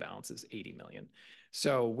the balance is 80 million.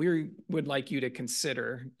 So we would like you to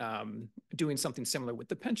consider doing something similar with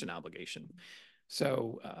the pension obligation.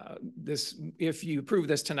 So if you approve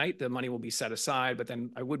this tonight, the money will be set aside, but then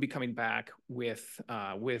I would be coming back with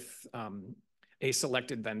a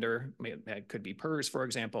selected vendor, that could be PERS, for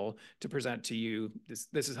example, to present to you,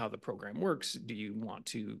 this is how the program works. Do you want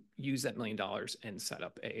to use that $1 million and set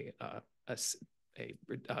up a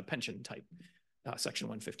pension type Section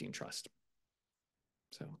 115 trust?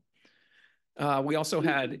 So we also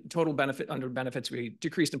had total benefit under benefits. We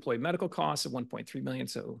decreased employee medical costs of 1.3 million.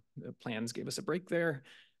 So the plans gave us a break there.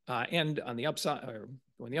 And on the upside, or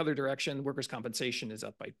going the other direction, workers' compensation is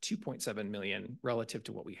up by 2.7 million relative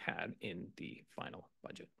to what we had in the final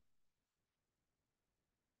budget.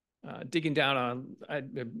 Digging down on,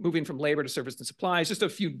 moving from labor to service and supplies, just a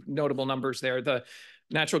few notable numbers there. The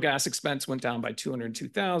natural gas expense went down by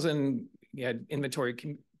 202,000. We had inventory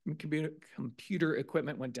computer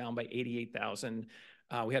equipment went down by 88,000.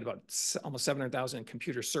 We had about almost 700,000 in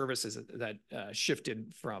computer services that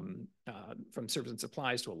shifted from service and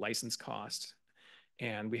supplies to a license cost.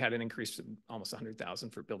 And we had an increase of almost 100,000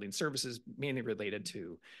 for building services, mainly related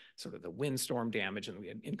to sort of the windstorm damage, and we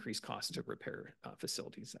had increased costs to repair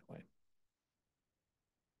facilities that way.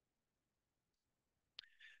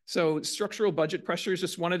 So structural budget pressures,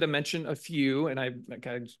 just wanted to mention a few, and I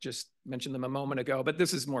just mentioned them a moment ago, but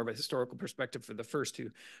this is more of a historical perspective for the first two.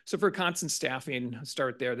 So for constant staffing,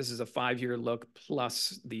 start there. This is a 5-year look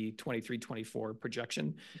plus the 23-24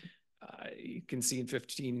 projection. You can see in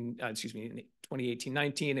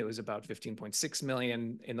 2018-19, it was about 15.6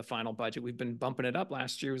 million in the final budget. We've been bumping it up.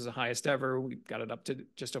 Last year was the highest ever. We got it up to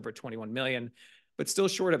just over 21 million. But still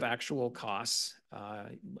short of actual costs.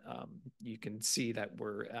 You can see that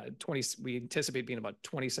we're we anticipate being about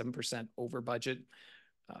 27% over budget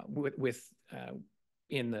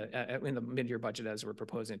in the mid-year budget as we're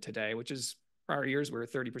proposing today, which is prior years we were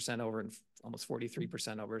 30% over and almost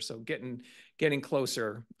 43% over. So getting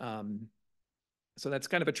closer. So that's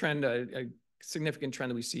kind of a trend, a significant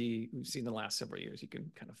trend that we've seen in the last several years. You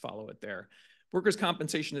can kind of follow it there. Workers'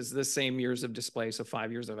 compensation is the same years of display, so 5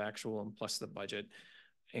 years of actual and plus the budget.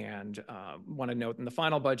 And want to note in the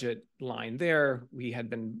final budget line there, we had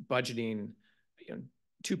been budgeting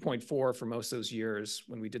 2.4 for most of those years.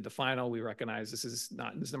 When we did the final, we recognized this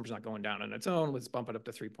number's not going down on its own. Let's bump it up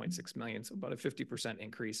to 3.6 million, so about a 50%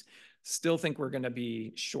 increase. Still think we're going to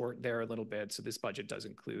be short there a little bit. So this budget does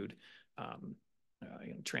include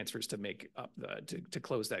transfers to make up to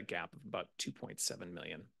close that gap of about 2.7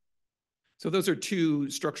 million. So those are two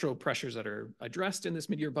structural pressures that are addressed in this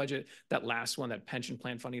mid-year budget. That last one, that pension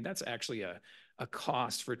plan funding, that's actually a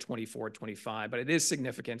cost for 24-25, but it is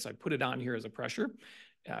significant. So I put it on here as a pressure,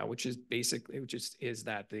 which is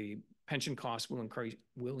that the pension cost will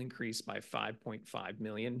increase by 5.5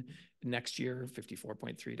 million next year,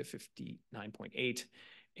 54.3 to 59.8.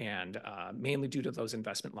 And mainly due to those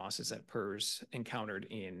investment losses that PERS encountered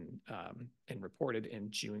and reported on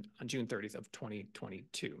June 30th of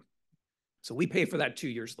 2022. So we pay for that 2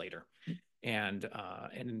 years later. And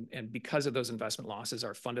because of those investment losses,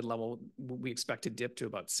 our funded level, we expect to dip to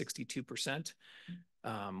about 62%,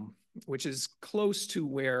 which is close to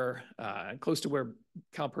where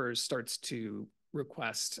CalPERS starts to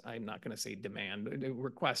request, I'm not going to say demand,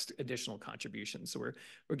 request additional contributions. So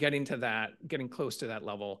we're getting to that, getting close to that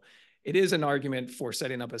level. It is an argument for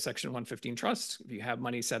setting up a Section 115 trust. If you have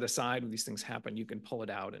money set aside, when these things happen, you can pull it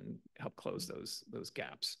out and help close those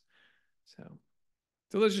gaps. So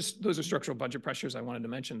those are structural budget pressures I wanted to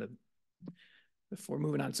mention that before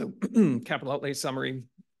moving on. So capital outlay summary.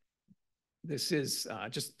 This is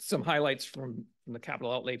just some highlights from the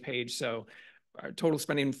capital outlay page. So our total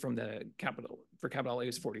spending from the capital outlay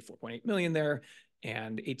is 44.8 million there,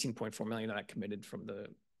 and 18.4 million of that committed from the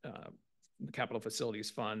capital facilities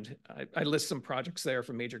fund. I list some projects there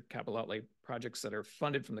for major capital outlay projects that are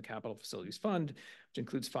funded from the capital facilities fund, which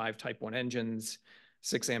includes 5 Type 1 engines,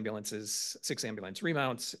 6 ambulances, 6 ambulance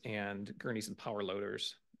remounts, and gurneys and power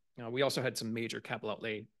loaders. We also had some major capital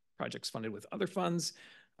outlay projects funded with other funds.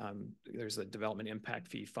 There's a development impact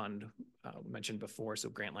fee fund mentioned before. So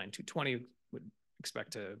Grant Line 220 would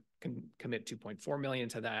expect to commit 2.4 million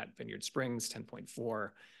to that. Vineyard Springs 10.4,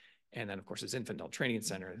 and then of course his Infant Adult Training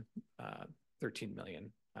Center 13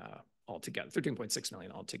 million altogether, 13.6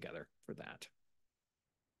 million altogether for that.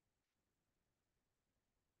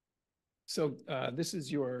 So this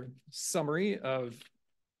is your summary of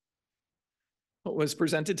what was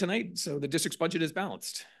presented tonight. So the district's budget is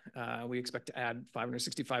balanced. We expect to add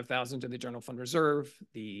 565,000 to the general fund reserve.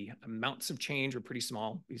 The amounts of change are pretty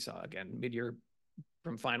small. We saw again mid-year,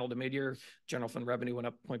 from final to mid-year, general fund revenue went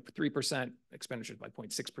up 0.3%, expenditures by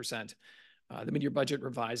 0.6%. The mid-year budget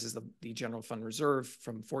revises the general fund reserve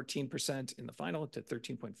from 14% in the final to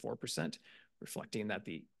 13.4%, reflecting that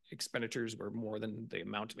the expenditures were more than the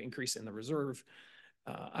amount of increase in the reserve.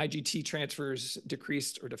 IGT transfers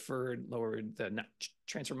decreased or deferred, lowered the net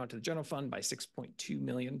transfer amount to the general fund by 6.2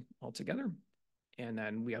 million altogether. And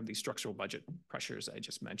then we have these structural budget pressures I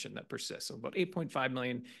just mentioned that persist. So about 8.5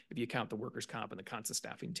 million if you count the workers' comp and the constant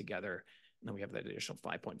staffing together. And then we have that additional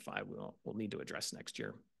 5.5 we'll need to address next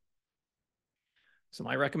year. So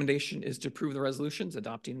my recommendation is to approve the resolutions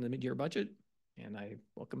adopting the mid-year budget, and I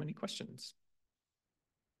welcome any questions.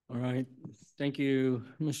 All right. Thank you,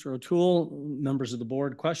 Mr. O'Toole. Members of the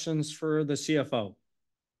board, questions for the CFO?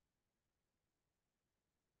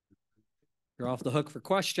 You're off the hook for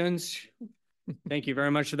questions. Thank you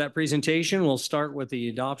very much for that presentation. We'll start with the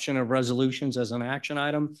adoption of resolutions as an action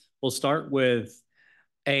item. We'll start with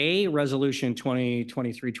A, Resolution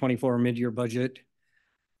 2023-24 mid-year budget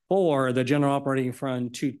for the General Operating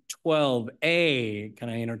Fund 212A. Can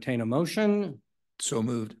I entertain a motion? So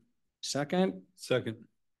moved. Second. Second.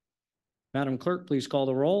 Madam Clerk, please call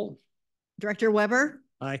the roll. Director Weber?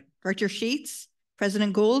 Aye. Director Sheets?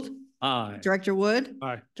 President Gould? Aye. Director Wood?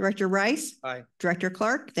 Aye. Director Rice? Aye. Director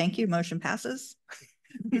Clark? Thank you. Motion passes.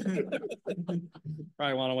 Probably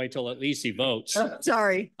want to wait till at least he votes.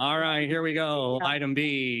 Sorry. All right, here we go. Item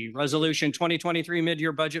B, Resolution 2023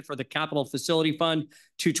 mid-year budget for the Capital Facility Fund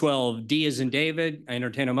 212D as in David. I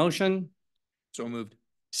entertain a motion. So moved.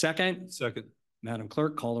 Second. Second. Madam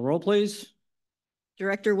Clerk, call the roll, please.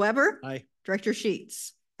 Director Weber? Aye. Director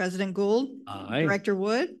Sheets? President Gould? Aye. Director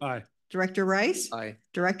Wood? Aye. Director Rice? Aye.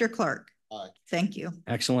 Director Clark? Aye. Thank you.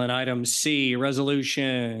 Excellent. Item C,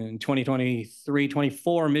 Resolution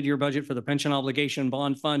 2023-24 mid-year budget for the Pension Obligation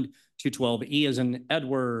Bond Fund 212E as in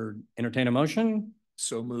Edward. Entertain a motion.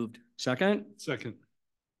 So moved. Second. Second.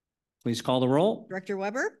 Please call the roll. Director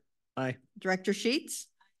Weber? Aye. Director Sheets?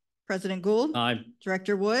 President Gould? Aye.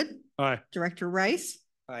 Director Wood? Aye. Director Rice?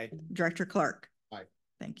 Aye. Director Clark? Aye.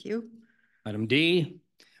 Thank you. Item D,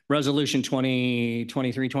 Resolution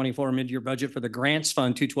 2023-24 mid-year budget for the Grants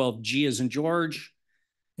Fund 212G as in George.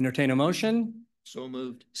 Entertain a motion. So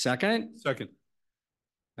moved. Second. Second.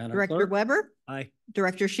 Madam Director Clerk. Weber? Aye.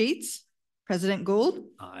 Director Sheets? President Gould?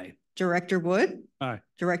 Aye. Director Wood? Aye.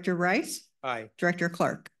 Director Rice? Aye. Director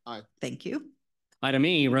Clark? Aye. Thank you. Item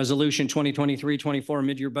E, Resolution 2023-24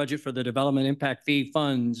 mid-year budget for the Development Impact Fee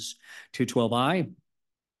Funds 212I.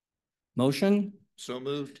 Motion. So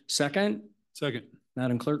moved. Second. Second.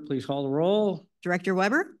 Madam Clerk, please call the roll. Director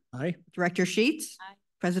Weber? Aye. Director Sheets? Aye.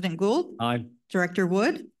 President Gould? Aye. Director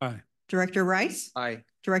Wood? Aye. Director Rice? Aye.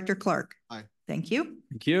 Director Clark? Aye. Thank you.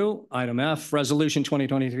 Thank you. Item F, Resolution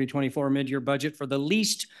 2023-24 mid-year budget for the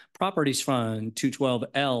Leased Properties Fund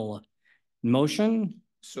 212L. Motion.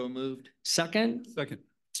 So moved. Second. Second.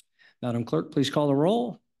 Madam Clerk, please call the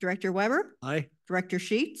roll. Director Weber, Aye. Director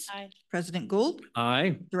Sheets. Aye. President Gould,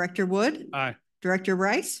 Aye. Director Wood. Aye. Director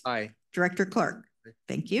Rice. Aye. Director Clark.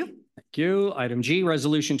 Thank you. Thank you. Item G,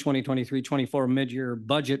 Resolution 2023-24 mid-year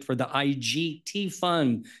budget for the IGT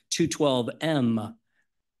Fund 212M.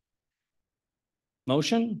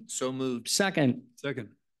 Motion? So moved. Second. Second.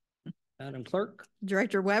 Madam Clerk?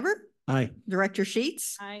 Director Weber, Aye. Director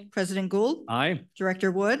Sheets. Aye. President Gould, Aye.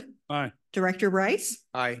 Director Wood, Aye. Director Rice,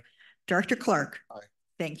 Aye. Director Clark. Aye.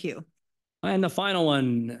 Thank you. And the final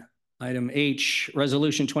one, item H,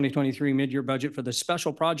 Resolution 2023 mid-year budget for the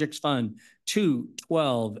Special Projects Fund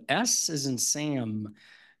 212S as in Sam.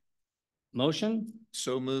 Motion?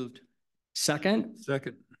 So moved. Second.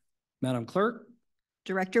 Second. Madam Clerk?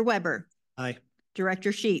 Director Weber, Aye.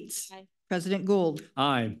 Director Sheets. Aye. President Gould,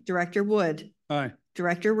 Aye. Director Wood, Aye.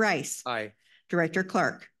 Director Rice, Aye. Director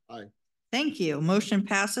Clark. Aye. Thank you. Motion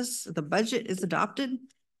passes. The budget is adopted.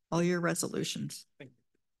 All your resolutions.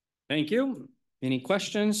 Thank you. Any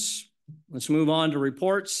questions? Let's move on to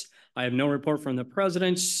reports. I have no report from the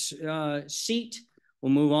president's seat.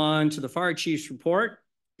 We'll move on to the fire chief's report.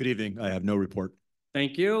 Good evening. I have no report.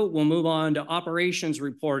 Thank you. We'll move on to operations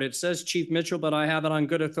report. It says Chief Mitchell, but I have it on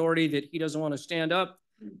good authority that he doesn't want to stand up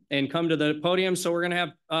and come to the podium. So we're going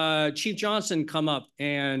to have Chief Johnson come up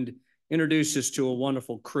and introduce us to a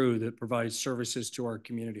wonderful crew that provides services to our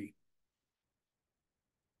community.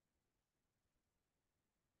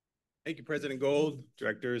 Thank you, President Gold,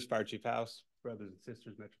 Directors, Fire Chief House, Brothers and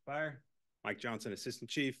Sisters, Metro Fire. Mike Johnson, Assistant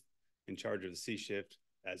Chief, in charge of the C shift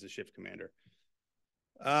as the shift commander.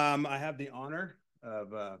 I have the honor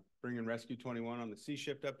of bringing Rescue 21 on the C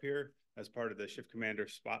shift up here as part of the shift commander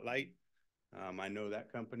spotlight. I know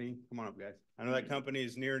that company. Come on up, guys. I know that company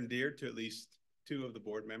is near and dear to at least 2 of the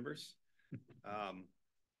board members.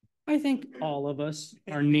 I think all of us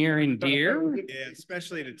are near and dear. Yeah,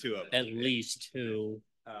 especially to 2 of them. At least 2.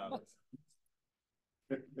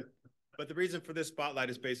 But the reason for this spotlight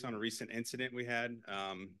is based on a recent incident we had.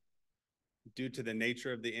 Due to the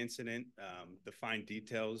nature of the incident, the fine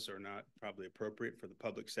details are not probably appropriate for the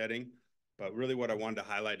public setting. But really what I wanted to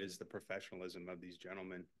highlight is the professionalism of these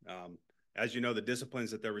gentlemen. As you know, the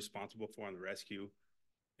disciplines that they're responsible for on the rescue,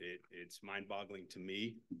 it's mind-boggling to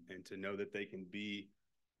me, and to know that they can be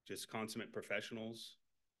just consummate professionals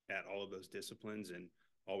at all of those disciplines and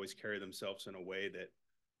always carry themselves in a way that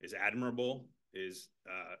is admirable is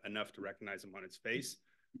enough to recognize them on its face.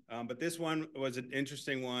 But this one was an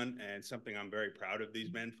interesting one and something I'm very proud of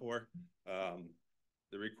these men for.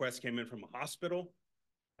 The request came in from a hospital.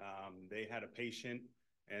 They had a patient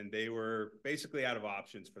and they were basically out of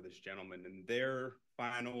options for this gentleman, and their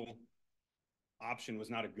final option was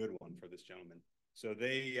not a good one for this gentleman. So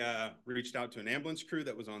they reached out to an ambulance crew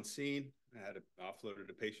that was on scene. I had offloaded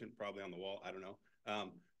a patient probably on the wall, I don't know.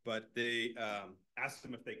 But they asked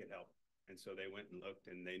them if they could help. And so they went and looked,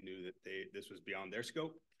 and they knew that this was beyond their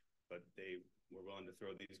scope, but they were willing to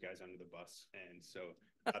throw these guys under the bus. And so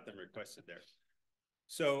got them requested there.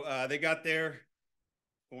 So they got there,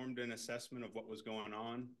 formed an assessment of what was going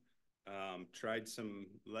on, tried some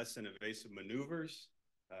less than invasive maneuvers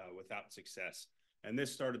without success. And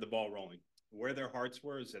this started the ball rolling. Where their hearts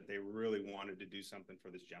were is that they really wanted to do something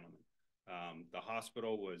for this gentleman. The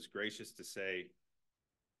hospital was gracious to say,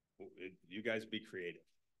 you guys be creative.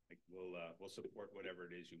 Like, we'll support whatever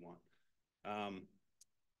it is you want.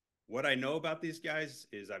 What I know about these guys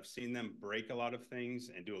is I've seen them break a lot of things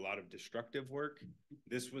and do a lot of destructive work.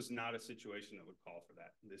 This was not a situation that would call for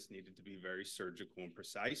that. This needed to be very surgical and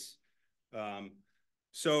precise.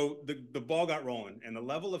 So the ball got rolling, and the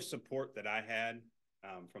level of support that I had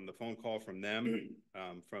from the phone call from them,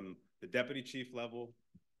 from the deputy chief level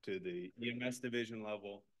to the EMS division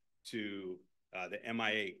level to the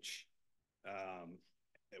MIH,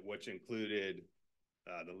 which included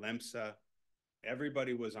the LEMSA.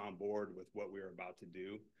 Everybody was on board with what we were about to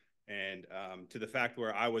do. And to the fact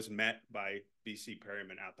where I was met by BC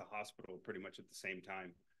Perryman at the hospital pretty much at the same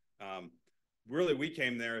time. Really, we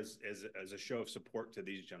came there as a show of support to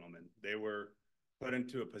these gentlemen. They were put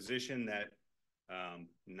into a position that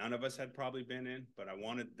none of us had probably been in, but I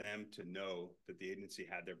wanted them to know that the agency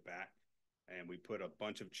had their back. And we put a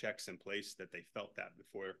bunch of checks in place that they felt that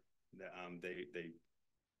before they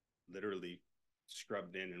literally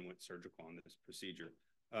scrubbed in and went surgical on this procedure.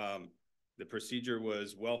 The procedure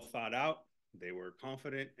was well thought out. They were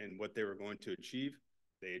confident in what they were going to achieve.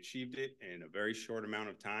 They achieved it in a very short amount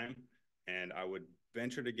of time. And I would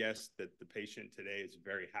venture to guess that the patient today is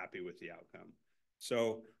very happy with the outcome.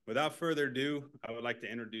 So without further ado, I would like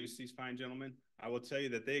to introduce these fine gentlemen. I will tell you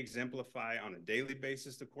that they exemplify on a daily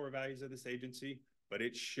basis the core values of this agency, but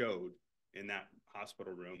it showed in that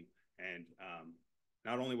hospital room. And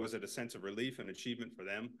not only was it a sense of relief and achievement for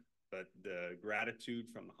them, but the gratitude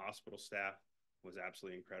from the hospital staff was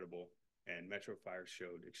absolutely incredible. And Metro Fire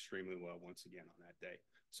showed extremely well once again on that day.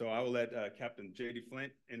 So I will let Captain J.D.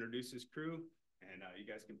 Flint introduce his crew, and you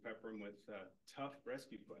guys can pepper him with tough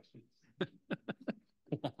rescue questions.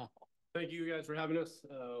 Thank you guys for having us.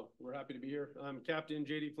 We're happy to be here. I'm Captain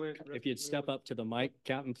J.D. Flint. If you'd step up to the mic,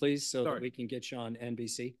 Captain, please, so that we can get you on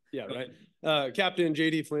NBC. Yeah, right. Captain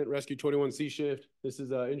J.D. Flint, Rescue 21 C Shift. This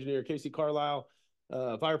is Engineer Casey Carlisle,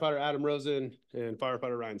 Firefighter Adam Rosen, and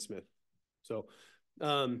Firefighter Ryan Smith. So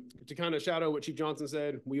to kind of shadow what Chief Johnson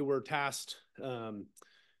said, we were tasked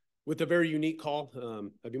with a very unique call.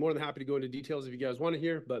 I'd be more than happy to go into details if you guys want to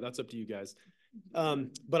hear, but that's up to you guys.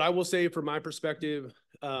 But I will say from my perspective,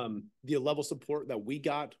 the level of support that we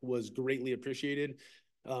got was greatly appreciated.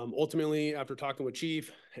 Ultimately, after talking with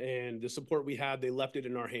Chief and the support we had, they left it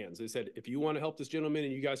in our hands. They said, if you want to help this gentleman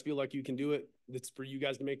and you guys feel like you can do it, it's for you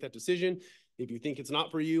guys to make that decision. If you think it's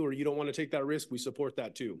not for you or you don't want to take that risk, we support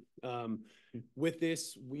that too. With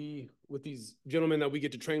this, with these gentlemen that we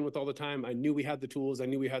get to train with all the time, I knew we had the tools, I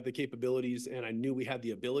knew we had the capabilities, and I knew we had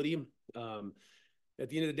the ability. At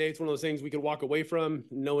the end of the day, it's one of those things we could walk away from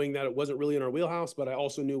knowing that it wasn't really in our wheelhouse, but I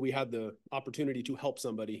also knew we had the opportunity to help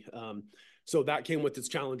somebody. So that came with its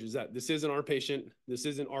challenges, that this isn't our patient, this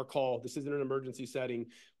isn't our call, this isn't an emergency setting.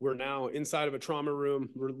 We're now inside of a trauma room.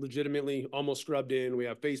 We're legitimately almost scrubbed in. We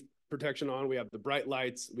have face protection on, we have the bright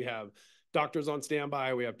lights, we have doctors on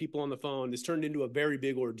standby, we have people on the phone. This turned into a very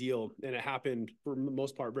big ordeal, and it happened for the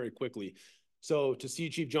most part very quickly. So to see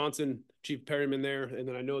Chief Johnson, Chief Perryman there, and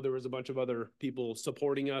then I know there was a bunch of other people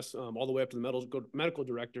supporting us all the way up to the medical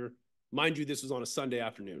director. Mind you, this was on a Sunday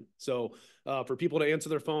afternoon. So for people to answer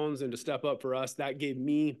their phones and to step up for us, that gave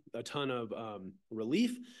me a ton of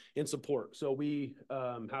relief and support. So we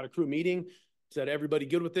had a crew meeting, said, everybody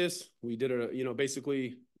good with this? We did a,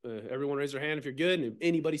 basically everyone raise their hand if you're good. And if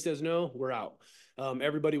anybody says no, we're out.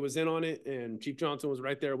 Everybody was in on it, and Chief Johnson was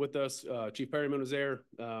right there with us. Chief Perryman was there.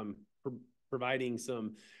 Providing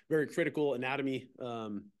some very critical anatomy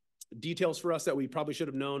details for us that we probably should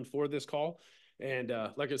have known for this call. And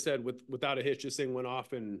like I said, without a hitch, this thing went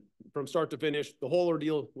off, and from start to finish, the whole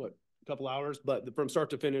ordeal, a couple hours, but from start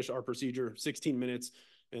to finish, our procedure, 16 minutes.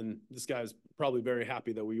 And this guy's probably very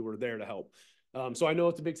happy that we were there to help. So I know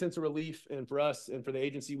it's a big sense of relief, and for us and for the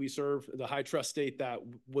agency we serve, the high trust state that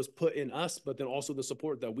was put in us, but then also the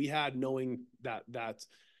support that we had, knowing that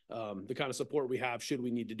the kind of support we have should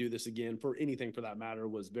we need to do this again for anything for that matter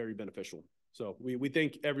was very beneficial. So we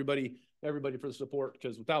thank everybody for the support,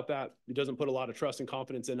 because without that, it doesn't put a lot of trust and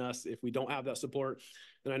confidence in us if we don't have that support.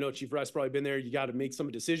 And I know Chief Rice probably been there. You got to make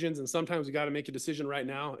some decisions, and sometimes we got to make a decision right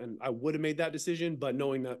now. And I would have made that decision, but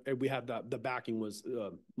knowing that we had the backing was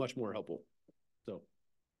much more helpful. So.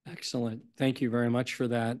 Excellent. Thank you very much for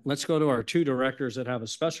that. Let's go to our two directors that have a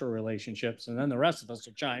special relationships, and then the rest of us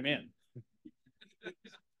will chime in.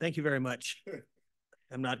 Thank you very much.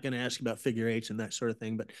 I'm not going to ask about figure eights and that sort of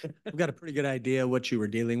thing, but I've got a pretty good idea what you were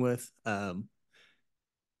dealing with.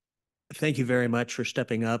 Thank you very much for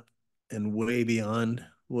stepping up and way beyond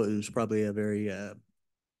what was probably a very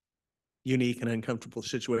unique and uncomfortable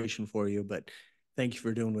situation for you, but thank you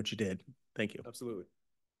for doing what you did. Thank you. Absolutely.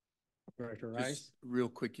 Director Rice. Just real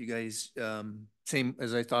quick, you guys, same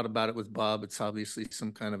as I thought about it with Bob, it's obviously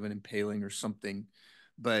some kind of an impaling or something,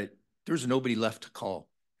 but there's nobody left to call.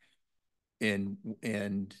 And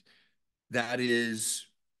that is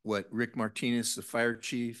what Rick Martinez, the fire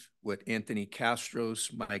chief, what Anthony Castros,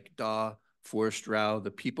 Mike Daw, Forrest Rao, the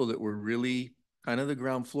people that were really kind of the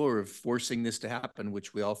ground floor of forcing this to happen,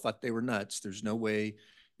 which we all thought they were nuts. There's no way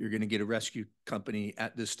you're going to get a rescue company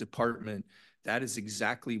at this department. That is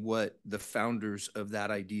exactly what the founders of that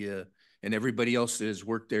idea and everybody else that has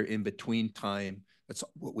worked there in between time, that's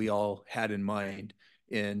what we all had in mind.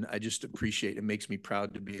 And I just appreciate it. Makes me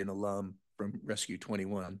proud to be an alum from Rescue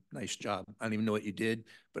 21. Nice job. I don't even know what you did,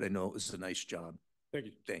 but I know it was a nice job. Thank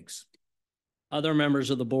you. Thanks. Other members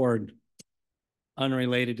of the board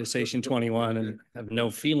unrelated to Station 21 and have no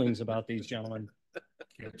feelings about these gentlemen.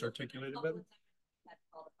 Can't articulate it better.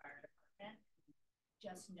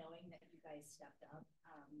 Just knowing that you guys stepped up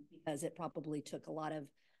because it probably took a lot of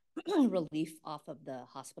relief off of the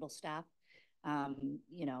hospital staff.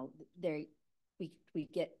 We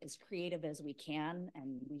get as creative as we can,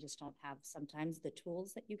 and we just don't have sometimes the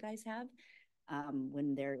tools that you guys have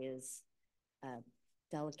when there is a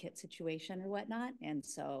delicate situation or whatnot. And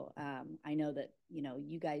so I know that,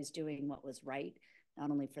 you guys doing what was right, not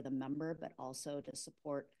only for the member, but also to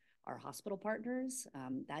support our hospital partners,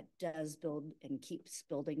 that does build and keeps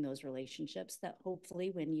building those relationships that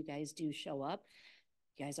hopefully when you guys do show up,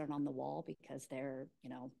 you guys aren't on the wall because they're, you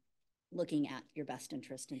know, looking at your best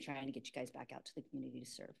interest and trying to get you guys back out to the community to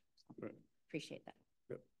serve. So, appreciate that.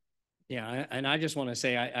 Yeah, and I just want to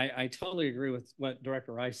say, I totally agree with what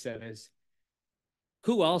Director Rice said is,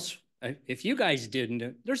 who else, if you guys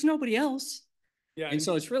didn't, there's nobody else. Yeah. And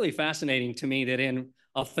so it's really fascinating to me that in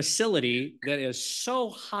a facility that is so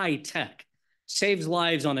high tech, saves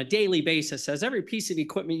lives on a daily basis, has every piece of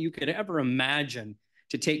equipment you could ever imagine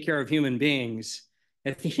to take care of human beings.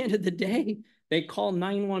 At the end of the day, they call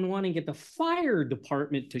 911 and get the fire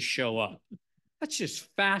department to show up. That's just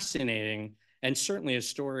fascinating, and certainly a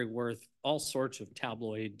story worth all sorts of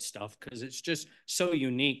tabloid stuff, because it's just so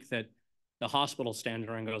unique that the hospital stands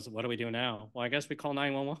there and goes, what do we do now? Well, I guess we call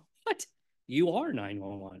 911. What? You are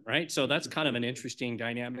 911, right? So that's kind of an interesting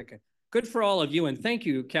dynamic. Good for all of you. And thank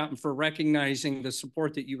you, Captain, for recognizing the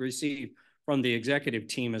support that you received from the executive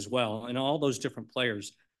team as well, and all those different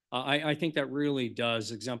players. I think that really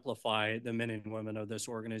does exemplify the men and women of this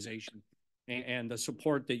organization and the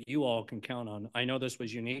support that you all can count on. I know this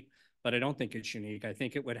was unique, but I don't think it's unique. I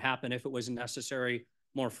think it would happen if it was necessary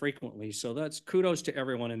more frequently. So that's kudos to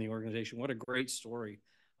everyone in the organization. What a great story.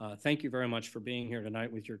 Thank you very much for being here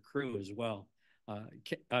tonight with your crew as well.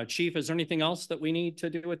 Chief, is there anything else that we need to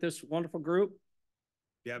do with this wonderful group?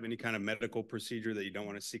 Do you have any kind of medical procedure that you don't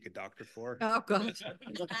want to seek a doctor for? Oh, God.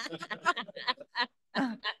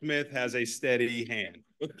 Smith has a steady hand.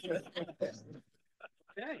 Okay.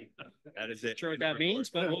 That is it. Sure what that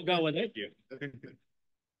means, but we'll go with it.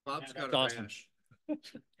 Bob's got That's awesome.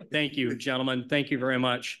 Thank you, gentlemen. Thank you very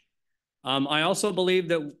much. I also believe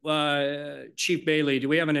that Chief Bailey, do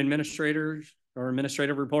we have an administrator or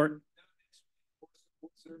administrative report?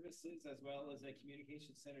 Services as well as a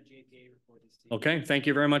communication center JPA report. Okay, thank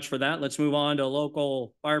you very much for that. Let's move on to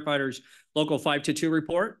local firefighters, local 522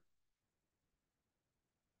 report.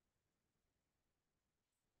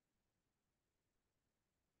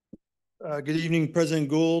 Good evening, President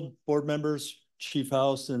Gould, board members, Chief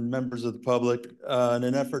House, and members of the public. In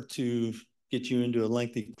an effort to get you into a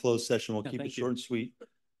lengthy closed session, we'll keep it short and sweet.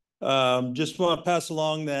 Just want to pass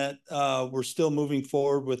along that we're still moving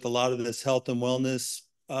forward with a lot of this health and wellness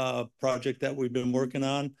project that we've been working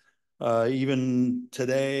on. Even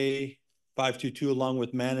today, 522 along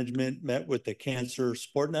with management met with the Cancer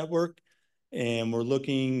Support Network, and we're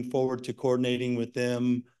looking forward to coordinating with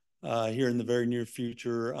them here in the very near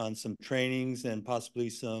future on some trainings and possibly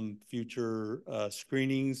some future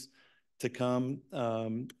screenings to come,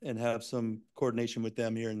 and have some coordination with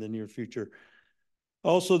them here in the near future.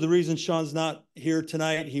 Also, the reason Sean's not here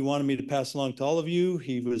tonight, he wanted me to pass along to all of you.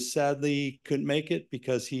 He was sadly couldn't make it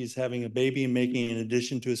because he's having a baby and making an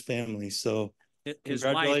addition to his family. So his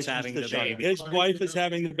wife's having the baby. His wife is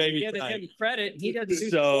having the baby Give tonight. him credit. He doesn't do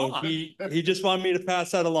So he just wanted me to pass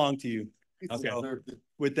that along to you. Okay. So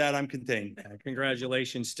with that, I'm contained.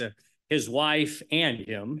 Congratulations to his wife and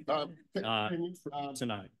him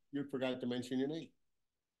tonight. You forgot to mention your name.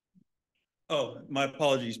 Oh, my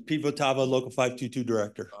apologies. Pete Votava, Local 522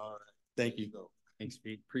 Director. Thank you. Thanks,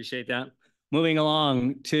 Pete. Appreciate that. Moving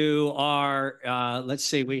along to our, let's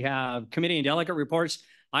see, we have committee and delegate reports.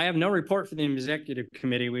 I have no report for the executive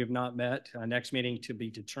committee. We have not met. Next meeting to be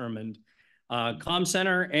determined. Comm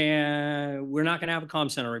Center, and we're not going to have a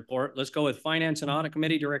Comm Center report. Let's go with Finance and Audit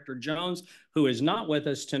Committee Director Jones, who is not with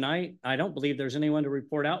us tonight. I don't believe there's anyone to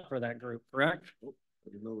report out for that group, correct?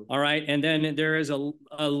 All right, and then there is a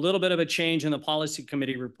little bit of a change in the policy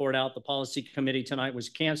committee report out. The policy committee tonight was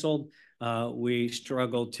canceled. We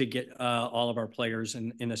struggled to get all of our players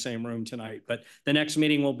in the same room tonight, but the next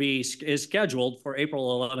meeting is scheduled for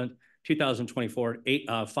April 11th, 2024,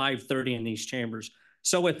 5:30 in these chambers.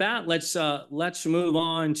 So with that, let's move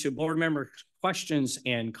on to board member questions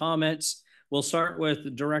and comments. We'll start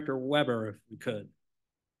with Director Weber, if we could.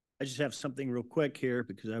 I just have something real quick here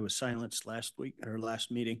because I was silenced last week or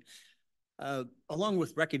last meeting. Along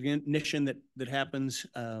with recognition that happens,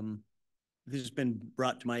 this has been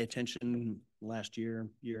brought to my attention last year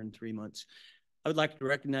and 3 months. I would like to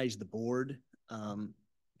recognize the board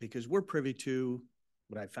because we're privy to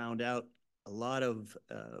what I found out, a lot of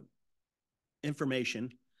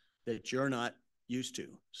information that you're not used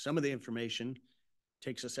to. Some of the information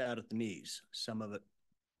takes us out at the knees. Some of it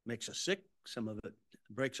makes us sick. Some of it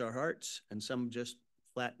breaks our hearts, and some just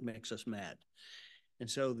flat makes us mad.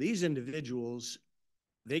 And so these individuals,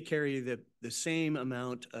 they carry the same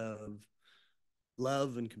amount of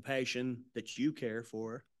love and compassion that you care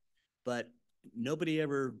for, but nobody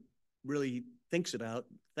ever really thinks about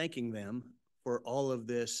thanking them for all of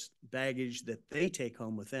this baggage that they take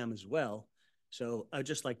home with them as well. So I'd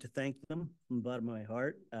just like to thank them from the bottom of my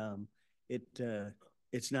heart.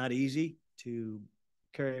 It's not easy to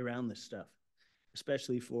carry around this stuff,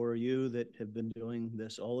 especially for you that have been doing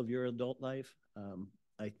this all of your adult life.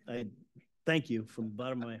 I thank you from the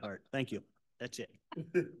bottom of my heart. Thank you. That's it.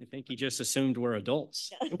 I think he just assumed we're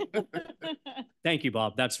adults. Thank you,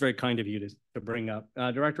 Bob. That's very kind of you to bring up.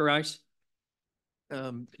 Director Rice?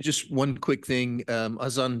 Just one quick thing. I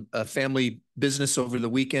was on a family business over the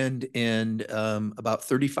weekend, and about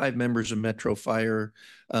 35 members of Metro Fire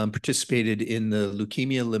participated in the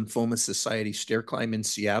Leukemia Lymphoma Society stair climb in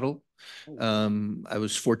Seattle. I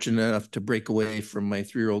was fortunate enough to break away from my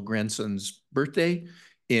 3-year-old grandson's birthday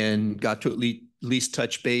and got to at least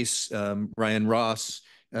touch base. Ryan Ross,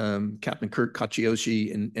 Captain Kurt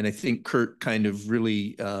Kachioshi, and I think Kurt kind of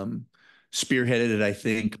really spearheaded it, I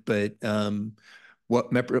think, but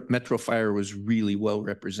what Metro Fire was really well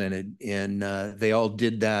represented, and they all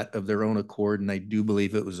did that of their own accord, and I do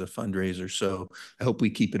believe it was a fundraiser. So I hope we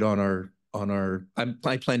keep it on our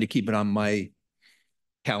I plan to keep it on my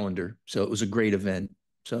calendar. So it was a great event.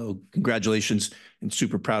 So congratulations, and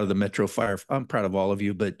super proud of the Metro Fire. I'm proud of all of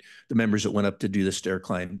you, but the members that went up to do the stair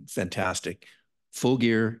climb, fantastic, full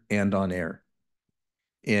gear and on air.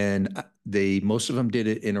 And most of them did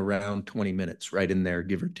it in around 20 minutes, right in there,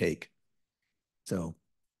 give or take. So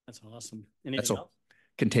that's awesome. Anything that's all else?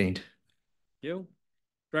 Contained. You,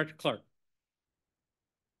 Director Clark.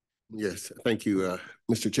 Yes, thank you,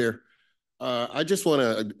 Mr. Chair. I just want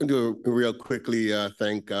to do real quickly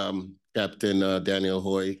thank Captain Daniel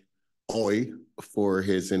Hoy for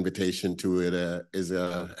his invitation to it as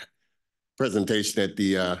a presentation at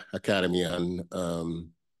the Academy on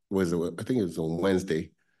I think it was on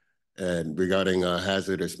Wednesday, and regarding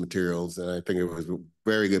hazardous materials. And I think it was a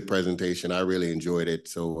very good presentation. I really enjoyed it.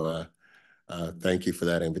 So thank you for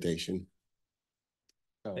that invitation.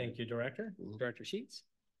 Thank you, Director. Director Sheets.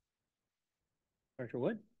 Director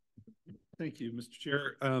Wood. Thank you, Mr.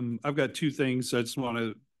 Chair. I've got two things. I just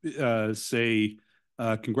want to say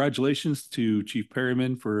congratulations to Chief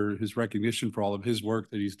Perryman for his recognition for all of his work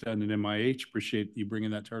that he's done in MIH. Appreciate you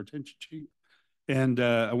bringing that to our attention, Chief. And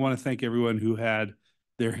I want to thank everyone who had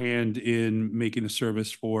their hand in making the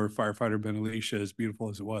service for firefighter Ben Alicia as beautiful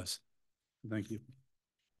as it was. Thank you.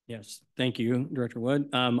 Yes, thank you, Director Wood.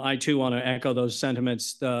 I too want to echo those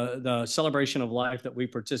sentiments. The celebration of life that we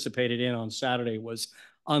participated in on Saturday was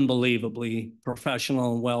unbelievably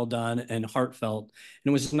professional and well done and heartfelt.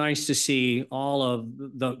 And it was nice to see all of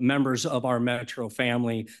the members of our Metro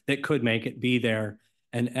family that could make it be there.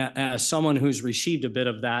 And as someone who's received a bit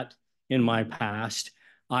of that in my past,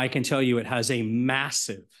 I can tell you it has a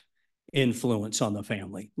massive influence on the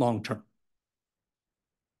family long term.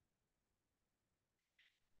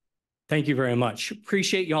 Thank you very much.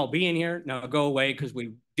 Appreciate y'all being here. Now go away because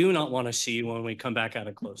we do not want to see you when we come back out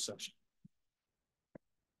of closed session.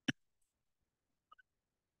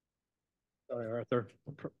 Sorry, Arthur.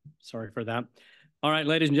 Sorry for that. All right,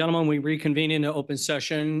 ladies and gentlemen, we reconvene into open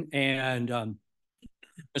session, and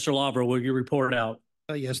Mr. Lavra, will you report out?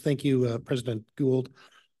 Yes, thank you, President Gould.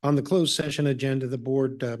 On the closed session agenda, the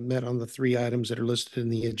board met on the 3 items that are listed in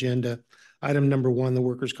the agenda. Item number 1, the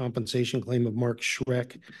workers' compensation claim of Mark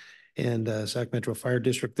Schreck and Sac Metro Fire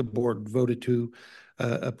District. The board voted to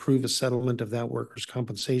approve a settlement of that workers'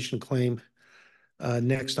 compensation claim.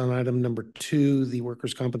 Next, on item number 2, the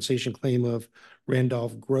workers' compensation claim of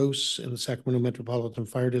Randolph Gross in the Sacramento Metropolitan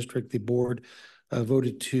Fire District. The board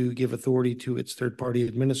voted to give authority to its third-party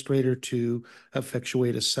administrator to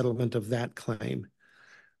effectuate a settlement of that claim.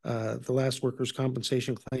 The last workers'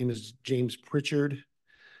 compensation claim is James Pritchard,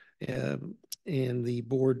 and the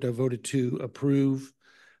board voted to approve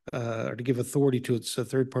or to give authority to its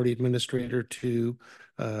third-party administrator to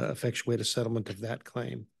effectuate a settlement of that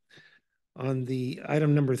claim. On the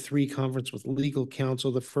item number 3, conference with legal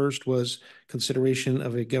counsel, the first was consideration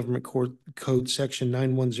of a government code section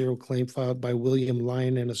 910 claim filed by William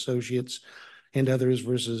Lyon and Associates and others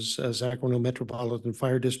versus Sacramento Metropolitan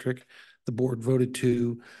Fire District. The board voted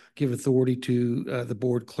to give authority to the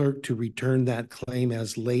board clerk to return that claim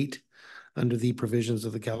as late under the provisions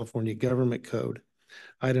of the California Government Code.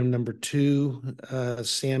 Item number 2,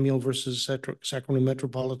 Samuel versus Sacramento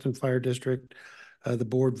Metropolitan Fire District. The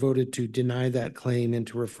board voted to deny that claim and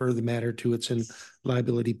to refer the matter to its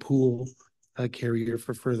liability pool carrier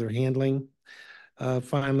for further handling.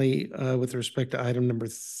 Finally, with respect to item number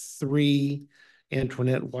 3,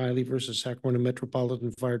 Antoinette Wiley versus Sacramento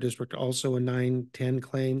Metropolitan Fire District, also a 910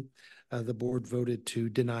 claim. The board voted to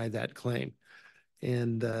deny that claim.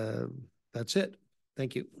 And that's it. Thank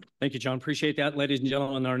Thank you. Thank you, John. Appreciate that. Ladies and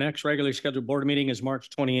gentlemen, our next regularly scheduled board meeting is March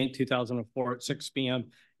 28, 2004 at 6 p.m.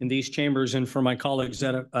 in these chambers. And for my colleagues'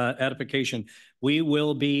 edification, we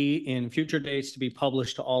will be in future dates to be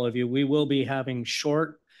published to all of you. We will be having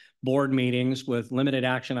short board meetings with limited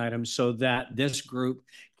action items so that this group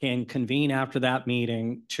can convene after that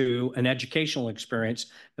meeting to an educational experience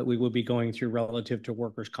that we will be going through relative to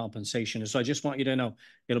workers' compensation. And so I just want you to know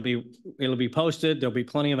it'll be posted. There'll be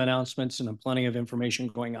plenty of announcements and plenty of information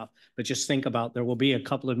going up. But just think about there will be a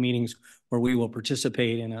couple of meetings where we will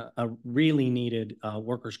participate in a really needed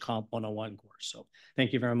workers' comp 101 course. So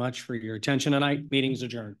thank you very much for your attention tonight. Meeting's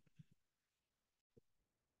adjourned.